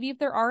 So maybe if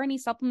there are any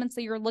supplements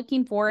that you're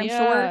looking for, I'm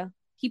sure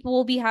people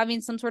will be having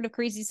some sort of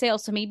crazy sale.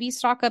 So maybe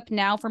stock up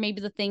now for maybe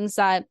the things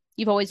that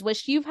you've always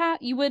wished you have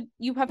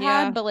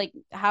had, but like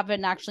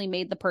haven't actually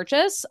made the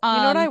purchase. You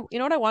know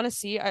what I want to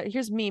see?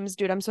 Here's memes,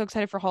 dude. I'm so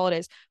excited for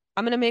holidays.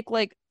 I'm gonna make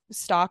like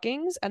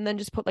stockings and then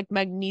just put like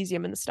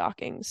magnesium in the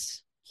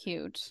stockings.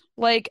 Cute.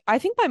 Like I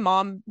think my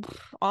mom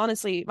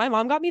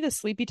got me the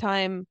Sleepy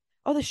Time,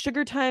 the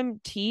Sugar Time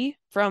tea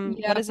from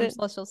what is it?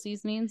 Celestial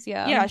Seasonings.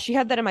 Yeah. Yeah, she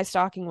had that in my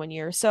stocking one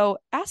year. So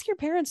ask your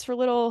parents for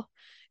if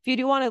you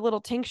do want a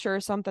little tincture or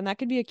something, that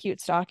could be a cute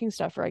stocking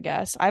stuffer, I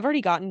guess. I've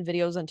already gotten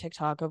videos on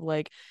TikTok of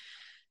like,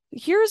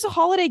 here's a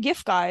holiday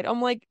gift guide.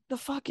 I'm like, the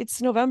fuck,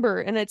 it's November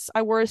and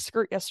I wore a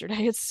skirt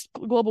yesterday. It's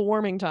global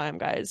warming time,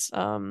 guys.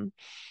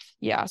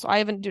 Yeah, so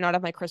I do not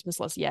have my Christmas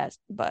list yet,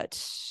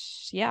 but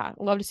yeah,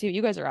 I'd love to see what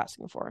you guys are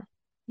asking for.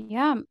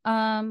 Yeah,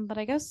 but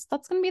I guess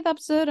that's gonna be the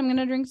episode. I'm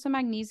gonna drink some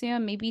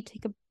magnesium, maybe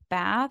take a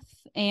bath,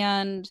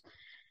 and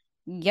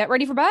get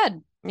ready for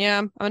bed. Yeah,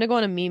 I'm gonna go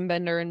on a meme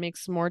bender and make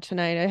some more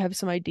tonight. I have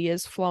some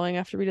ideas flowing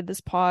after we did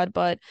this pod,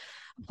 but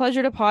a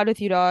pleasure to pod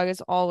with you, dog,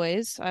 as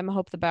always. I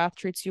hope the bath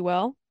treats you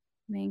well.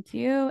 Thank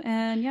you,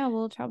 and yeah,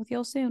 we'll chat with you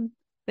all soon.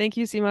 Thank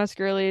you, CMOS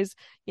girlies.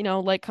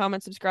 Like,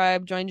 comment,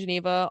 subscribe, join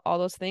Geneva, all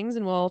those things,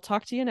 and we'll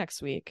talk to you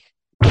next week.